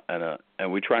 and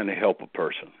we're trying to help a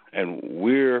person, and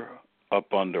we're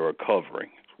up under a covering,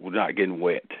 we're not getting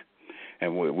wet,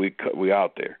 and we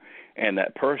out there, and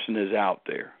that person is out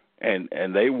there, and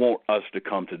they want us to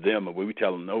come to them, and we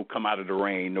tell them, no, come out of the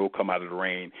rain, no, come out of the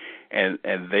rain, and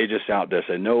they just out there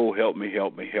say, no, help me,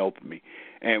 help me, help me.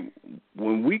 And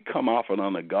when we come off and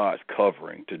under God's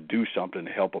covering to do something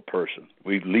to help a person,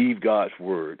 we leave God's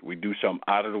word. We do something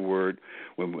out of the word.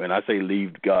 When I say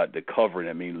leave God the covering,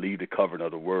 I mean leave the covering of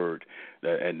the word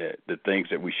and the things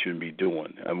that we shouldn't be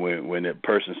doing. And when a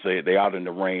person say they're out in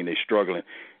the rain, they're struggling,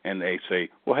 and they say,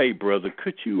 well, hey, brother,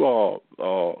 could you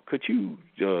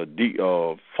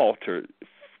falter?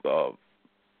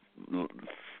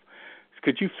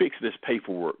 Could you fix this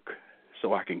paperwork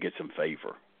so I can get some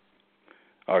favor?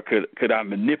 Or could I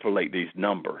manipulate these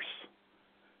numbers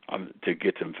to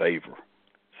get some favor?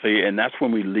 See, and that's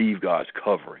when we leave God's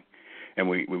covering, and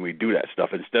when we do that stuff,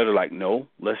 instead of like, no,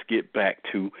 let's get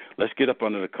up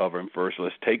under the covering first.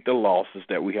 Let's take the losses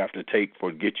that we have to take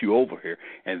to get you over here,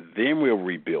 and then we'll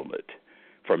rebuild it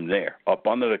from there, up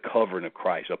under the covering of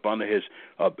Christ, up under His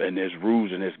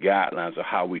rules and His guidelines of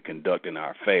how we conduct in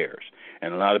our affairs.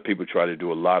 And a lot of people try to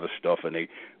do a lot of stuff, and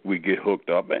we get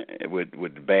hooked up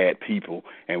with bad people,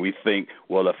 and we think,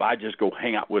 well, if I just go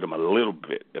hang out with them a little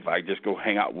bit, if I just go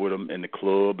hang out with them in the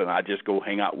club, and I just go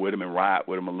hang out with them and ride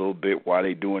with them a little bit while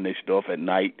they doing their stuff at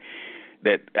night,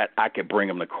 that I can bring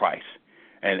them to Christ.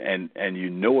 And you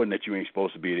knowing that you ain't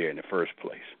supposed to be there in the first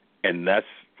place. And that's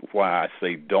why I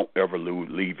say don't ever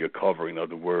leave your covering of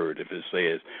the word. If it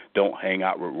says don't hang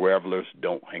out with revelers,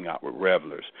 don't hang out with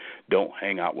revelers. Don't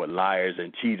hang out with liars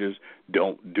and cheaters,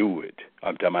 don't do it.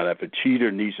 I'm talking about if a cheater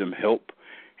needs some help,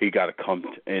 he got to come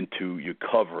into your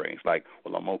coverings. Like,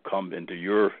 well, I'm going to come into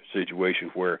your situation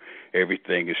where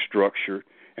everything is structured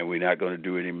and we're not going to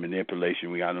do any manipulation.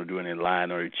 We're not going to do any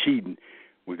lying or cheating.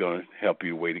 We're going to help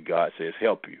you the way that God says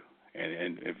help you.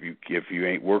 And if you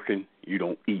ain't working, you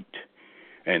don't eat.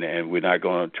 And we're not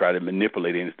going to try to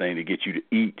manipulate anything to get you to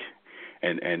eat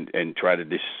and try to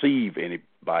deceive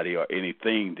anybody or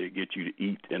anything to get you to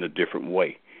eat in a different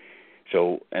way.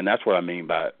 So, and that's what I mean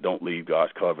by don't leave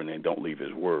God's covenant and don't leave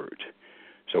His word.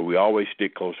 So we always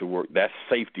stick close to work. That's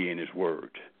safety in His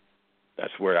word.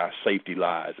 That's where our safety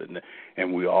lies.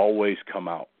 And we always come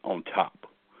out on top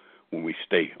when we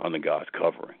stay under God's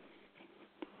covering.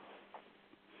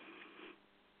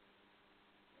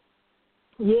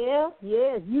 Yeah,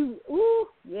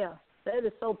 that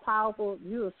is so powerful.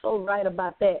 You are so right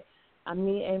about that. I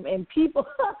mean, and people,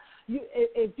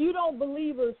 if you don't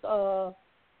believe us,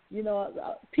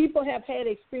 people have had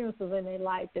experiences in their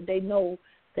life that they know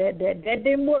that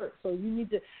didn't work. So you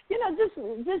need to,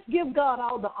 just give God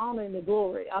all the honor and the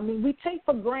glory. I mean, we take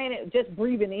for granted just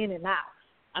breathing in and out.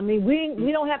 I mean,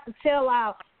 we don't have to tell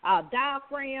our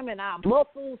diaphragm and our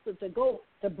muscles to go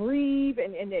to breathe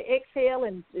and to exhale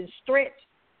and stretch.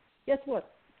 Guess what?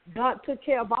 God took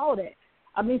care of all that.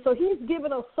 I mean, so He's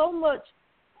given us so much,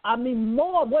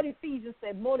 more, what Ephesians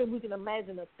said, more than we can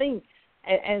imagine or think.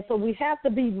 And so we have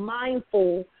to be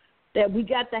mindful that we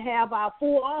got to have our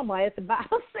full armor. As the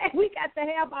Bible said, we got to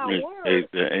have our word.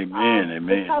 Amen.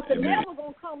 Because the devil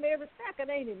going to come every second,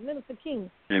 ain't it, Minister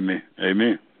King? Amen.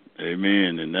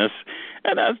 And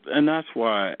that's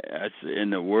why in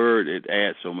the word it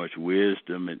adds so much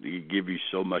wisdom. It gives you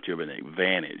so much of an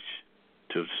advantage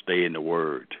to stay in the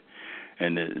word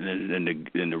and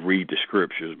to read the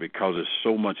scriptures, because it's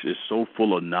so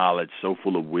full of knowledge, so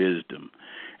full of wisdom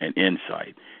and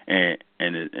insight, and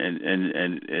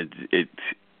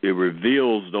it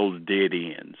reveals those dead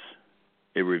ends.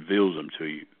 It reveals them to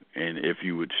you, and if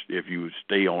you would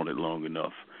stay on it long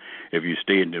enough. If you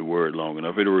stay in the word long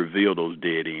enough, it'll reveal those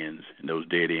dead ends and those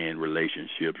dead end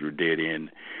relationships or dead end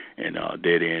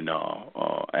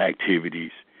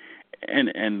activities,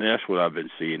 and that's what I've been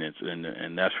seeing.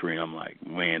 And that's where I'm like,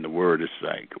 man, the word is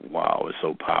like, wow, it's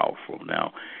so powerful.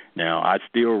 Now I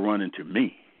still run into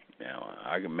me. Now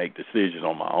I can make decisions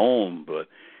on my own, but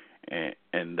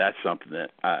that's something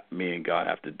that me and God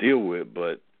have to deal with.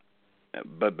 But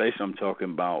basically, I'm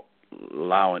talking about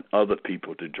allowing other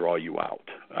people to draw you out.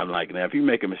 I'm like, now if you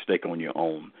make a mistake on your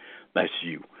own, that's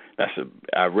you.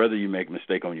 I'd rather you make a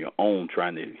mistake on your own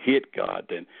trying to hit God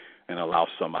than and allow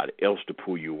somebody else to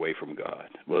pull you away from God.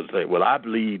 Well, say, well, I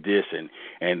believe this,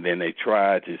 and then they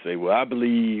try to say, well, I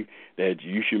believe that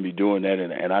you shouldn't be doing that,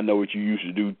 and I know what you used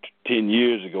to do 10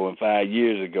 years ago and 5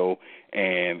 years ago,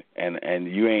 and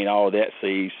you ain't all that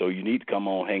saved, so you need to come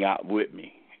on, hang out with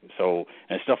me. So,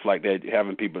 and stuff like that,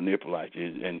 having people manipulate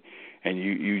you, and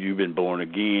you've been born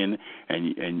again,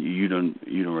 and you done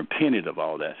repented of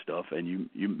all that stuff, and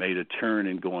you made a turn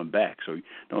in going back. So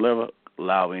don't ever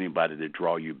allow anybody to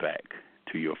draw you back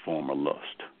to your former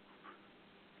lust.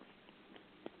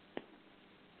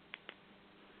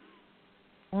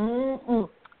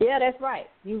 Yeah, that's right.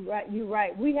 You're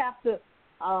right. We have to,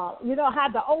 how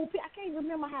the old people, I can't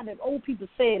remember how the old people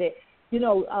said it.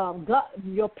 God,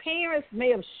 your parents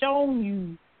may have shown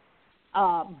you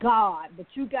God, but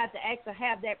you got to actually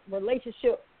have that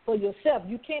relationship for yourself.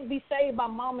 You can't be saved by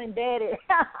mom and daddy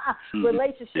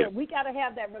relationship. Yeah. We got to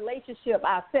have that relationship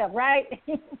ourselves, right?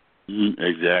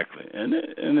 Exactly, and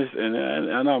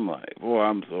I'm like, boy,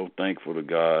 I'm so thankful to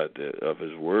God of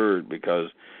His Word,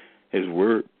 because His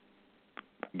Word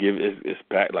it's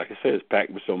packed, like I said, it's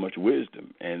packed with so much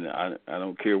wisdom, and I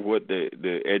don't care what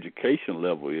the education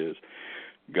level is.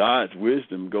 God's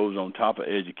wisdom goes on top of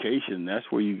education. That's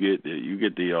where you get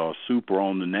the super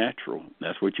on the natural.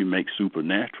 That's what you make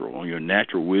supernatural. On your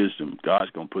natural wisdom,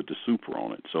 God's going to put the super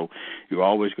on it. So you're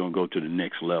always going to go to the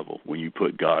next level when you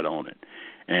put God on it.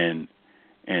 And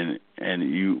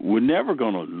we're never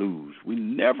going to lose. You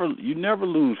never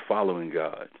lose following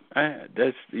God.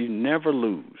 You never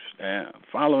lose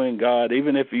following God.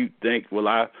 Even if you think, well,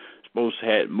 I supposed to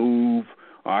had moved,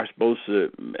 or I supposed to,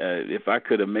 if I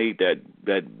could have made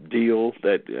that deal,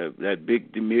 that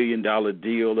big $1 million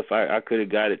deal, if I could have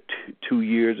got it 2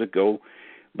 years ago,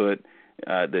 but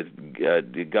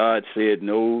God said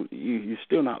no, you're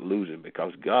still not losing,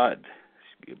 because God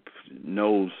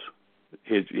knows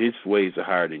His ways are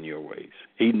higher than your ways.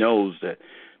 He knows that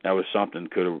was something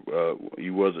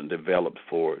you wasn't developed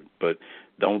for it, but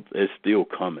it's still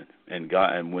coming.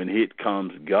 And when it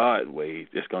comes God's way,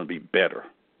 it's going to be better.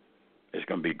 It's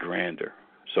going to be grander.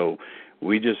 So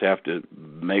we just have to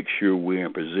make sure we're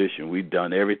in position. We've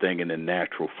done everything in the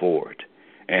natural for it,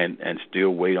 and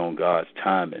still wait on God's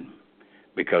timing,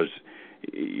 because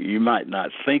you might not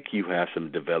think you have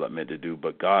some development to do,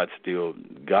 but God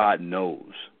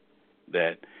knows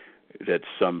that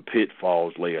some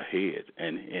pitfalls lay ahead,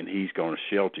 and He's going to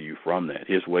shelter you from that.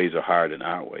 His ways are higher than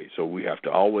our ways, so we have to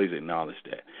always acknowledge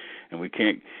that. And we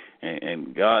can't.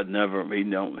 And God He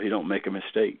don't make a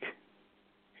mistake.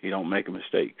 He don't make a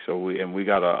mistake. So we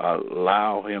got to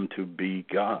allow Him to be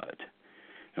God,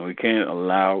 and we can't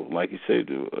allow, like you said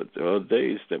the other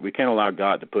days, that we can't allow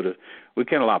we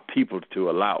can't allow people to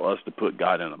allow us to put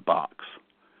God in a box,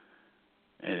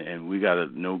 and we got to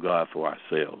know God for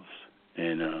ourselves.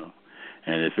 And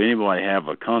if anybody have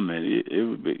a comment, it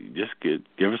would be just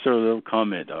give us a little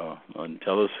comment and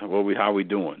tell us how we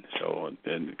doing. So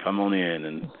and come on in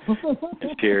and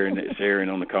sharing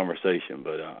on the conversation.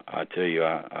 But I tell you,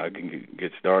 I can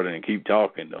get started and keep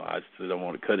talking. Though I just don't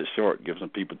want to cut it short. Give some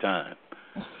people time.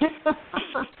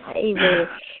 Amen.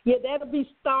 Yeah, that'll be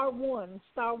 *1.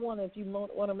 *1 if you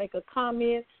want to make a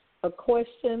comment, a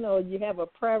question, or you have a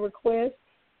prayer request.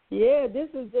 Yeah, this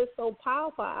is just so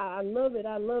powerful. I love it.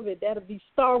 That'll be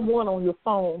 *1 on your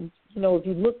phone. If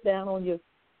you look down on your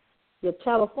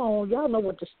telephone, y'all know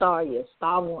what the star is.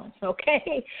 *1.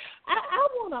 Okay. I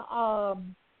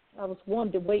was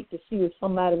wanting to wait to see if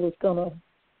somebody was gonna,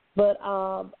 but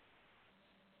I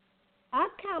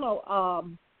kind of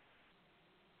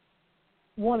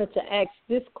wanted to ask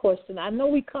this question. I know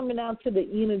we're coming out to the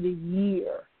end of the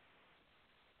year,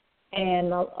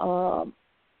 and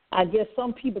I guess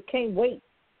some people can't wait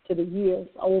till the year's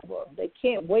over. They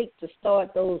can't wait to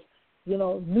start those,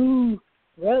 new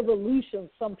resolutions,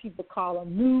 some people call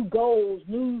them, new goals,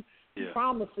 new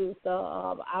promises.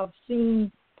 I've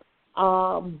seen,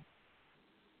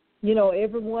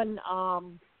 everyone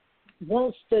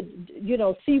wants to,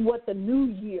 see what the new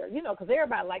year, because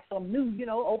everybody likes something new,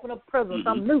 open up presents,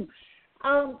 something new.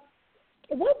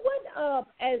 What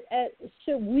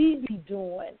should we be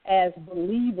doing as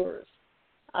believers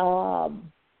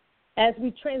as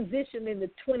we transition into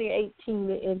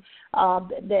 2018,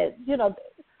 and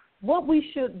what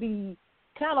we should be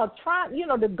kind of trying,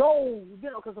 the goal,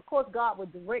 because of course God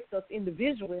would direct us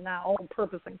individually in our own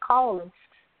purpose and calling.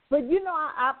 But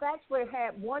I've actually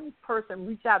had one person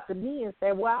reach out to me and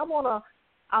say, "Well, I want to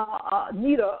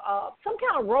need some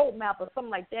kind of roadmap or something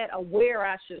like that of where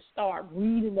I should start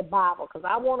reading the Bible, because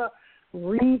I want to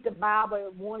read the Bible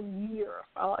in 1 year,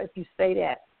 if you say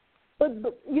that."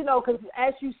 But you know, because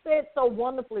as you said so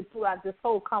wonderfully throughout this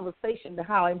whole conversation,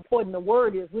 how important the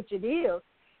word is, which it is.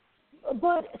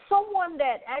 But someone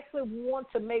that actually wants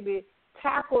to maybe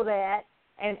tackle that,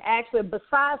 and actually,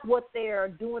 besides what they're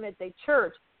doing at their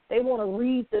church, they want to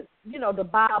read the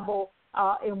Bible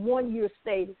in 1 year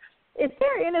stages. Is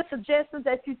there any suggestions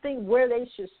that you think where they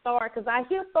should start? Because I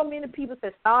hear so many people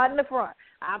say start in the front.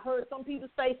 I've heard some people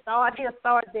say start here,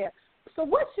 start there. So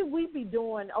what should we be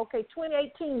doing? Okay,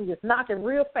 2018 is knocking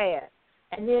real fast.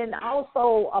 And then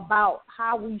also about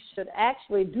how we should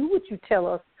actually do what you tell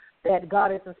us that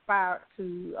God has inspired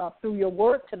to through your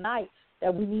word tonight,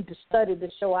 that we need to study to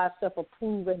show ourselves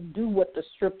approved and do what the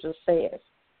Scripture says.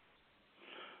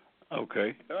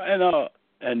 Okay,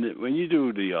 and when you do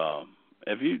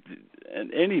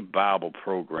in any Bible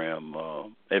program,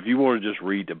 if you want to just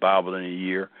read the Bible in a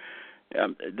year,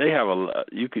 they have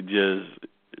you could just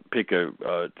pick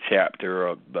a chapter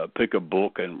or pick a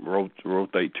book and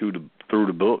rotate through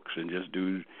the books and just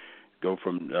go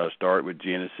from start with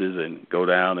Genesis and go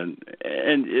down and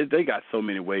they got so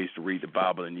many ways to read the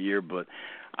Bible in a year. But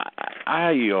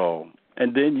I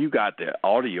and then you got the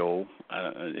audio.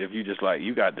 If you just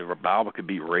you got the Bible could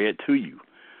be read to you.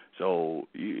 So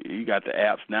you got the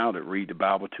apps now that read the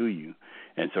Bible to you,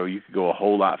 and so you could go a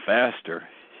whole lot faster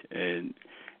and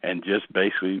just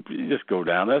basically just go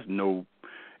down. There's no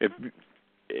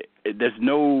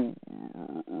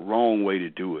wrong way to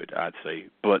do it, I'd say.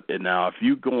 But now if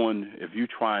you're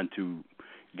trying to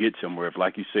get somewhere, if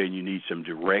like you said you need some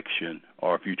direction,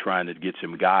 or if you're trying to get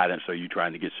some guidance, or you're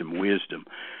trying to get some wisdom,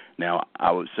 now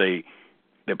I would say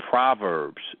the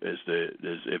Proverbs is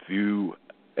if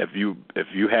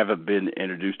you haven't been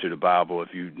introduced to the Bible, if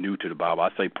you're new to the Bible, I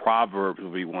say Proverbs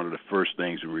will be one of the first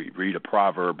things to read. Read a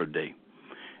proverb a day,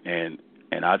 and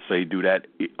I'd say do that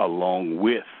along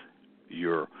with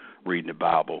your reading the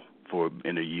Bible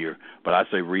in a year. But I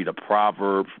say read a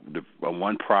proverb,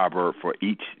 one proverb for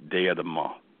each day of the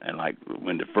month. And like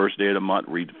when the first day of the month,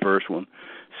 read the first one.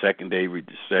 Second day, read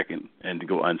the second, and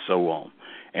so on.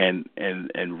 And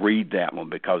read that one,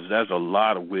 because there's a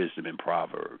lot of wisdom in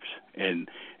Proverbs. And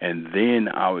then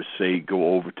I would say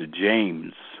go over to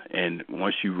James, and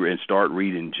once you start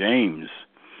reading James,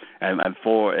 and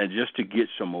just to get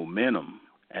some momentum,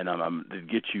 and to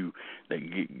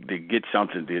get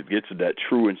something that gets to that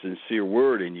true and sincere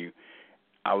word in you,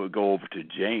 I would go over to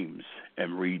James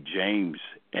and read James,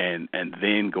 and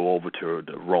then go over to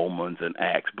the Romans and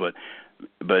Acts. But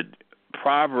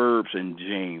Proverbs and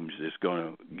James is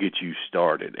going to get you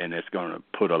started, and it's going to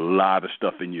put a lot of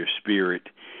stuff in your spirit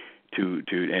and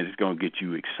it's going to get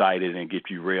you excited and get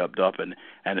you revved up, and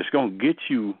it's going to get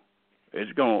you.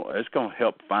 It's going to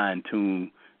help fine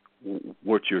tune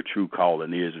what your true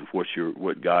calling is and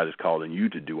what God is calling you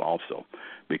to do also,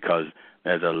 because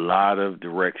there's a lot of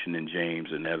direction in James,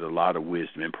 and there's a lot of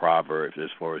wisdom in Proverbs as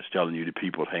far as telling you the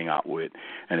people to hang out with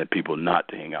and the people not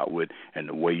to hang out with, and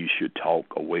the way you should talk,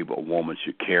 a way a woman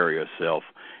should carry herself,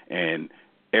 and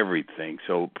everything.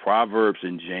 So Proverbs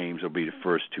and James will be the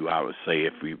first two, I would say,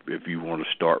 if you want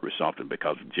to start with something,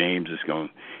 because James is going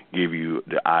to give you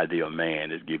the ideal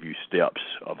man, it give you steps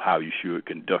of how you should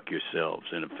conduct yourselves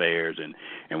in affairs and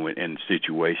in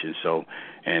situations. So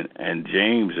and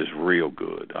James is real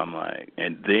good.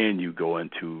 And then you go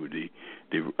into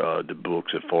the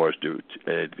books as far as the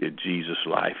Jesus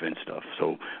life and stuff.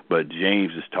 So, but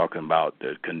James is talking about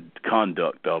the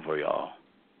conduct of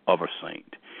a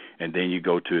saint. And then you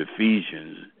go to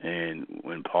Ephesians, and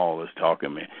when Paul is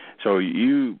talking, man. So if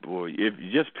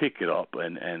you just pick it up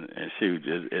and see,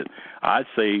 I'd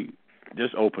say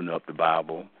just open up the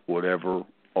Bible, whatever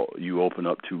you open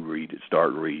up to read it,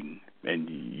 start reading, and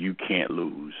you can't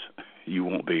lose. You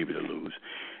won't be able to lose.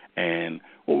 And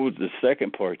what was the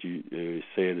second part you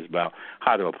said is about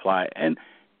how to apply it. And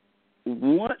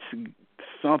once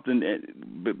something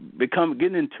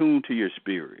getting in tune to your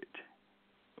spirit.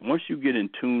 Once you get in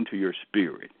tune to your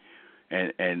spirit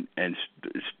and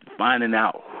finding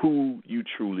out who you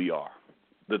truly are,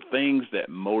 the things that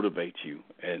motivate you,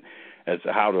 and as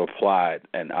to how to apply it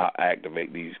and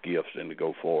activate these gifts and to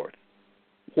go forward.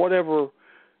 Whatever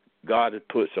God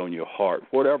puts on your heart,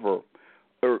 whatever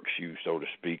irks you, so to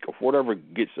speak, or whatever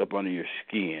gets up under your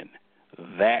skin,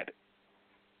 that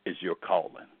is your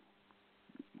calling.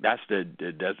 That's the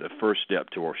first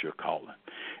step towards your calling.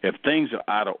 If things are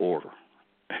out of order,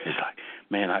 it's like,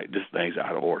 man, this thing's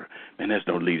out of order. Man, there's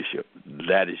no leadership.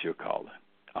 That is your calling.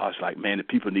 I was like, man, the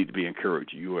people need to be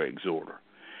encouraged. You are an exhorter.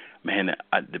 Man,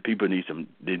 the people need some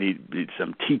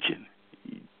teaching.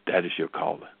 That is your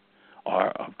calling.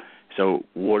 So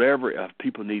whatever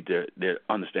people need to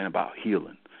understand about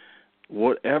healing,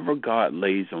 whatever God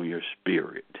lays on your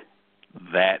spirit,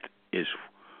 that is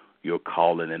your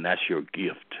calling and that's your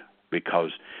gift,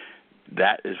 because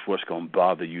that is what's going to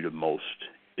bother you the most,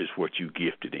 is what you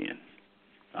gifted in.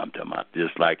 I'm talking about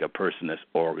just like a person that's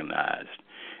organized,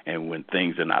 and when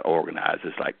things are not organized,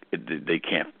 it's like they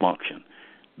can't function.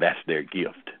 That's their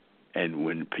gift. And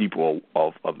when people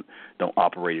don't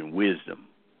operate in wisdom,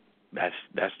 that's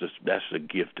the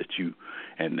gift that you,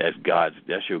 and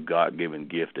that's your God-given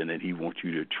gift, and that He wants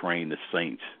you to train the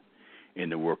saints in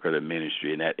the work of the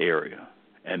ministry in that area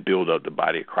and build up the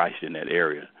body of Christ in that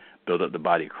area. Build up the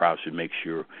body of Christ and make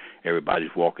sure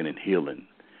everybody's walking in healing.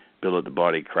 Build up the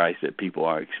body of Christ that people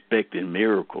are expecting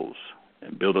miracles,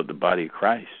 and build up the body of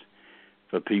Christ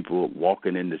for people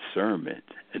walking in discernment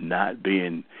and not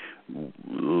being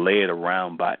led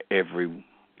around by every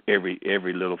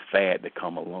little fad that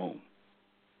come along.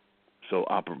 So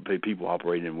people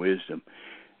operate in wisdom,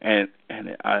 and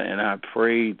I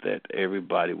pray that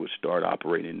everybody would start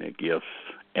operating their gifts,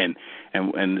 and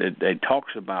it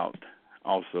talks about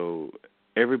also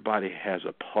everybody has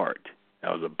a part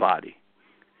of the body.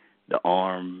 The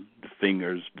arm, the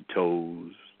fingers, the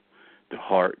toes, the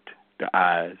heart, the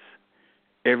eyes.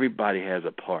 Everybody has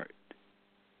a part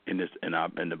in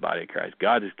the body of Christ.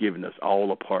 God has given us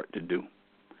all a part to do,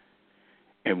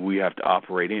 and we have to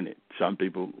operate in it. Some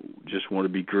people just want to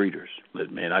be greeters.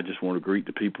 Man, I just want to greet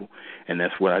the people, and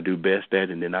that's what I do best at,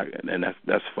 and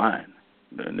that's fine.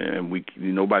 And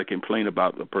nobody can complain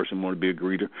about the person want to be a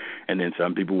greeter, and then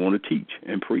some people want to teach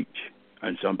and preach,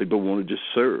 and some people want to just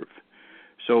serve.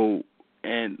 So,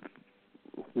 and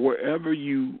wherever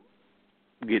you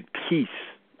get peace,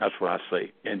 that's what I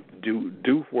say, and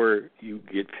do where you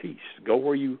get peace. Go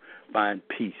where you find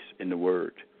peace in the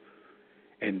Word,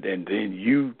 and then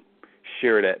you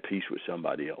share that peace with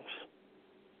somebody else,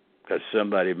 because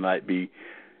somebody might be,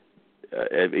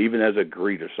 even as a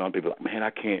greeter, some people are like, man, I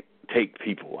can't take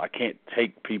people. I can't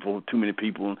take people, too many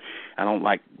people. I don't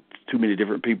like too many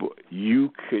different people.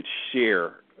 You could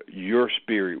share your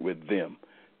spirit with them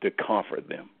to comfort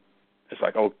them. It's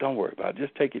like, oh, don't worry about it.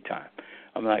 Just take your time.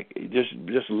 I'm like,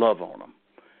 just love on them,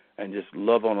 and just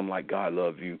love on them like God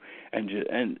loves you.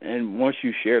 And once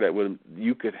you share that with them,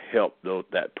 you could help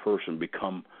that person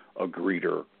become a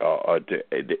greeter or to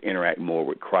interact more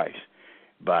with Christ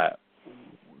by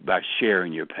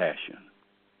sharing your passion.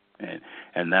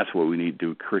 And that's what we need to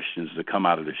do, Christians, to come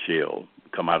out of the shell,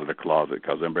 come out of the closet,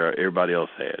 because everybody else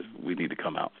has. We need to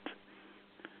come out.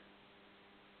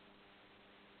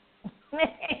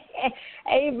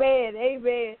 Amen,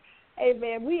 amen,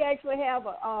 amen. We actually have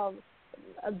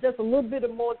just a little bit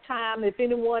of more time. If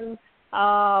anyone,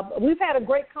 we've had a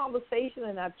great conversation,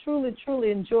 and I truly,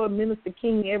 truly enjoy Minister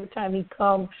King every time he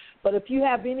comes. But if you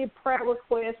have any prayer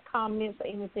requests, comments, or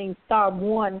anything, star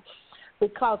 1,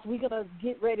 because we're going to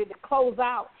get ready to close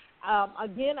out.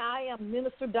 Again, I am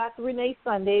Minister Dr. Renee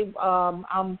Sunday.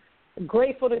 I'm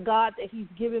grateful to God that He's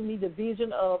given me the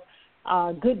vision of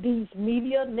Good Deeds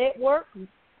Media Network,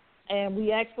 and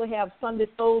we actually have Sunday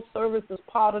Soul Service as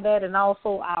part of that, and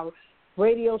also our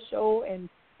radio show and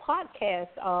podcast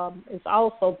is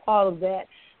also part of that.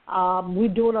 We're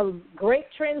doing a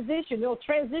great transition.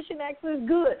 Transition actually is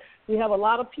good. We have a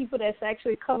lot of people that's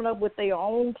actually coming up with their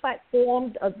own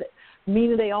platform,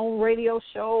 meaning their own radio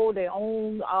show, their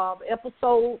own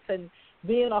episodes, and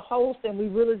being a host, and we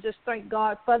really just thank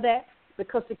God for that.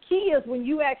 Because the key is when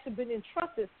you actually been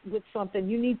entrusted with something,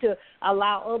 you need to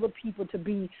allow other people to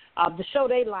be to show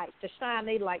their light, to shine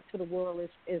their light to the world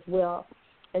as well.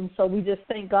 And so we just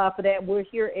thank God for that. We're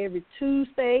here every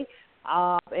Tuesday,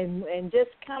 and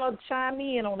just kind of chime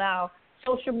in on our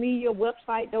social media,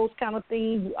 website, those kind of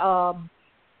things,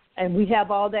 and we have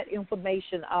all that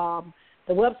information.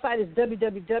 The website is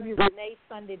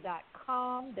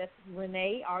www.reneesunday.com. That's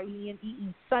Renee,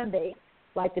 Renee, Sunday,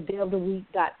 like the day of the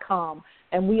week.com.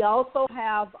 And we also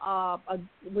have,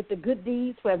 with the Good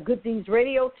Deeds, we have Good Deeds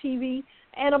Radio, TV,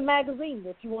 and a magazine.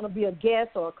 If you want to be a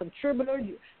guest or a contributor,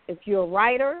 if you're a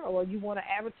writer or you want to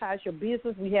advertise your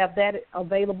business, we have that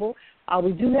available.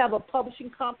 We do have a publishing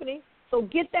company, so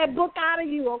get that book out of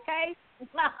you, okay?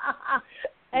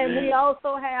 And we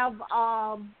also have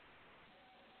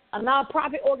a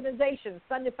nonprofit organization,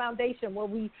 Sunday Foundation, where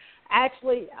we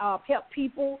actually help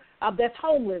people that's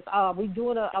homeless. We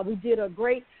did a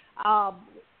great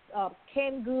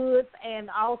canned goods and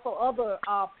also other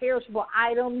perishable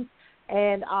items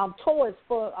and toys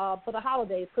for the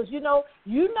holidays, because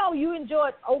you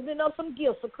enjoyed opening up some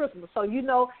gifts for Christmas, so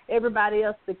everybody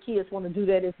else, the kids, want to do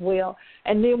that as well.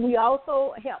 And then we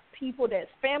also help people that's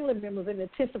family members in the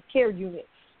intensive care unit.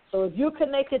 So if you're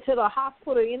connected to the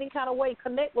hospital in any kind of way,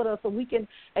 connect with us so we can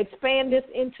expand this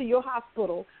into your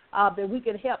hospital. that we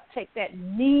can help take that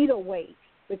need away,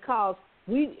 because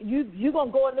you're going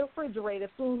to go in the refrigerator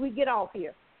as soon as we get off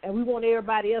here, and we want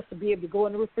everybody else to be able to go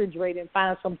in the refrigerator and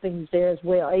find some things there as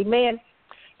well. Amen.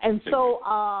 And so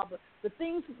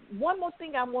one more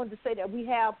thing I wanted to say, that we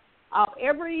have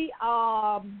every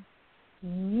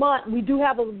month, we do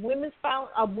have a women's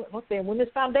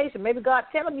foundation. Maybe God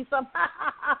telling me something.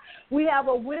 We have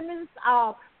a women's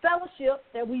fellowship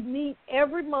that we meet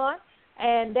every month,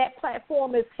 and that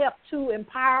platform is Help to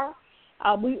Empower.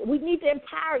 We need to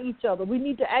empower each other. We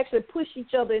need to actually push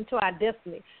each other into our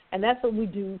destiny, and that's what we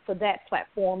do for that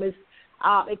platform. It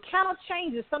kind of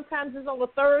changes. Sometimes it's on a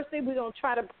Thursday. We're going to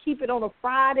try to keep it on a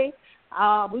Friday.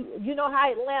 You know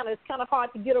how Atlanta, it's kind of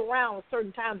hard to get around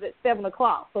certain times at 7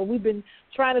 o'clock. So we've been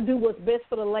trying to do what's best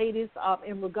for the ladies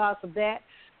in regards to that.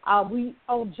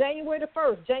 On January the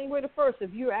 1st,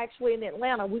 if you're actually in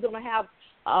Atlanta, we're going to have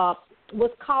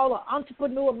what's called an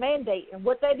entrepreneur mandate. And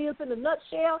what that is in a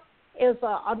nutshell is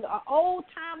an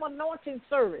old-time anointing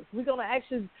service. We're going to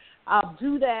actually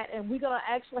do that, and we're going to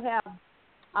actually have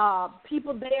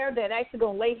people there that actually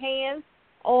going to lay hands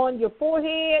on your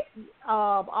forehead,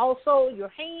 also your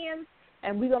hands,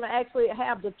 and we're going to actually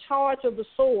have the charge of the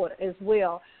sword as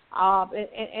well.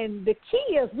 And the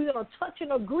key is we're going to touch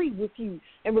and agree with you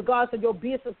in regards to your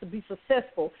business to be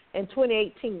successful in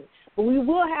 2018. But we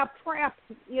will have prayer,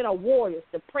 warriors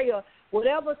to pray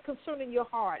whatever's concerning your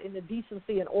heart in the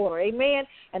decency and order. Amen.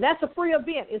 And that's a free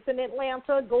event. It's in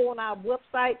Atlanta. Go on our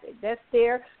website. That's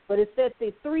there. But it's at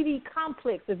the 3D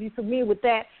Complex, if you're familiar with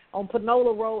that, on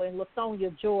Panola Road in Lithonia,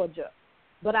 Georgia.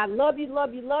 But I love you,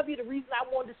 love you, love you. The reason I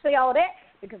wanted to say all that,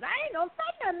 because I ain't going to say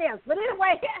nothing else. But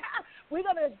anyway, we're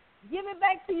going to give it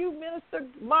back to you, Minister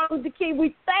Martin Luther King.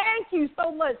 We thank you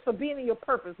so much for being in your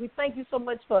purpose. We thank you so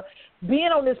much for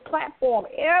being on this platform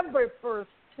every first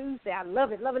Tuesday. I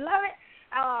love it, love it, love it.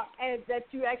 And that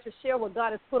you actually share what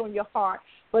God has put on your heart.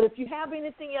 But if you have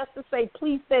anything else to say,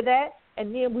 please say that,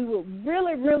 and then we will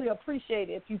really, really appreciate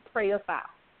it if you pray us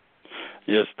out.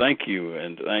 Yes, thank you,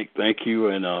 and thank you,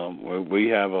 and we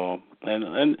have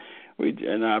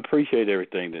and I appreciate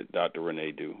everything that Dr.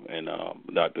 Renee do and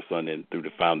Dr. Sunday through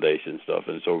the foundation stuff,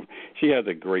 and so she has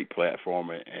a great platform,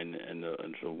 and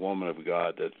it's a woman of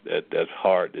God that's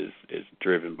heart is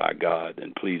driven by God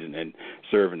and pleasing and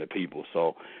serving the people.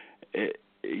 So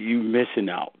you missing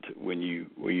out when you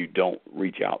don't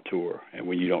reach out to her and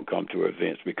when you don't come to her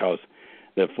events, because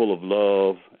they're full of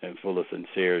love and full of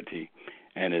sincerity,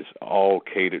 and it's all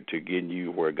catered to getting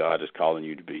you where God is calling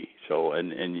you to be. So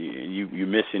and you're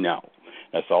missing out.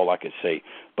 That's all I could say.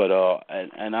 But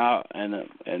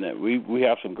we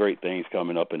have some great things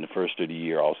coming up in the first of the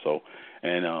year also,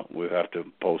 and we'll have to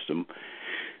post them.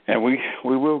 And we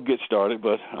will get started.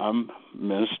 But I'm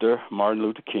Minister Martin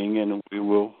Luther King, and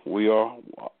we are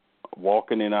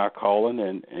walking in our calling,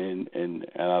 and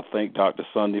I thank Dr.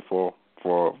 Sunday for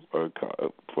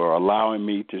allowing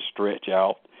me to stretch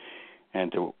out and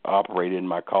to operate in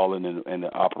my calling and to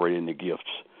operate in the gifts.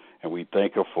 And we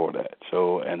thank her for that.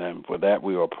 So, and then for that,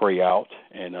 we will pray out.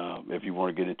 And if you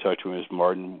want to get in touch with us,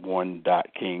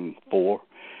 martin1.king4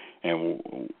 and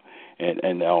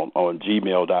on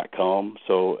gmail.com.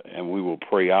 So, and we will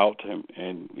pray out,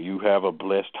 and you have a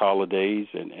blessed holidays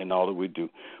and all that we do.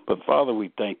 But, Father, we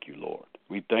thank you, Lord.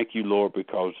 We thank you, Lord,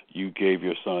 because you gave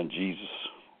your son Jesus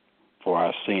for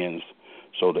our sins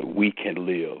so that we can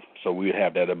live, so we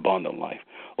have that abundant life.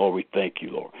 Lord, we thank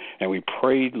you, Lord. And we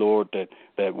prayed, Lord,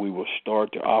 that we will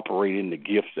start to operate in the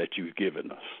gifts that you've given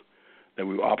us, that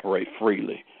we will operate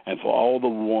freely. And for all the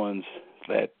ones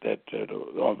that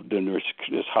during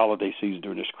this holiday season,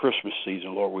 during this Christmas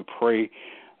season, Lord, we pray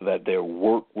that their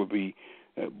work will be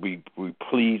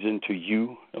pleasing to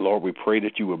you. And Lord, we pray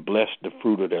that you will bless the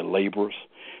fruit of their labors,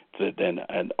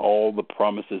 and all the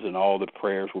promises and all the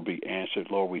prayers will be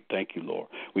answered. Lord, we thank you, Lord.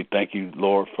 We thank you,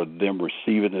 Lord, for them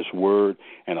receiving this word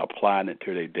and applying it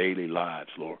to their daily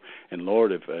lives, Lord. And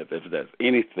Lord, if there's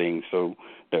anything so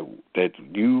that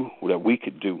we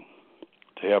could do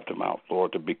to help them out,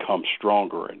 Lord, to become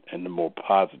stronger and more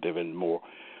positive and more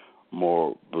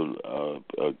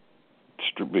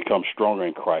become stronger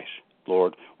in Christ.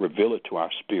 Lord, reveal it to our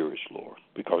spirits, Lord,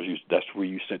 because that's where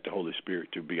you sent the Holy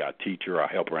Spirit to be our teacher, our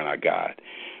helper, and our guide.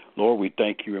 Lord, we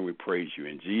thank you and we praise you.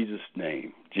 In Jesus'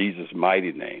 name, Jesus'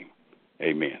 mighty name,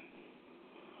 amen.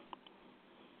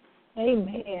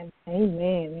 Amen, amen,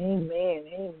 amen,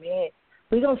 amen.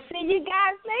 We're going to see you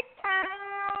guys next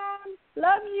time.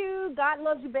 Love you. God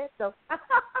loves you best, though.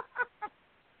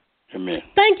 Amen.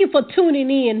 Thank you for tuning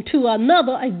in to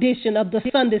another edition of the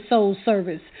Sunday Soul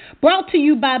Service, brought to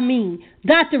you by me,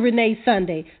 Dr. Renee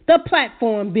Sunday, the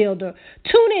Platform Builder.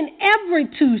 Tune in every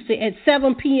Tuesday at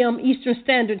 7 p.m. Eastern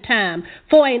Standard Time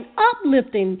for an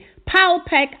uplifting Power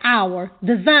Pack Hour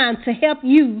designed to help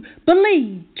you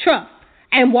believe, trust,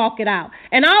 and walk it out.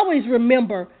 And always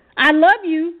remember, I love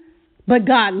you, but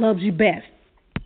God loves you best.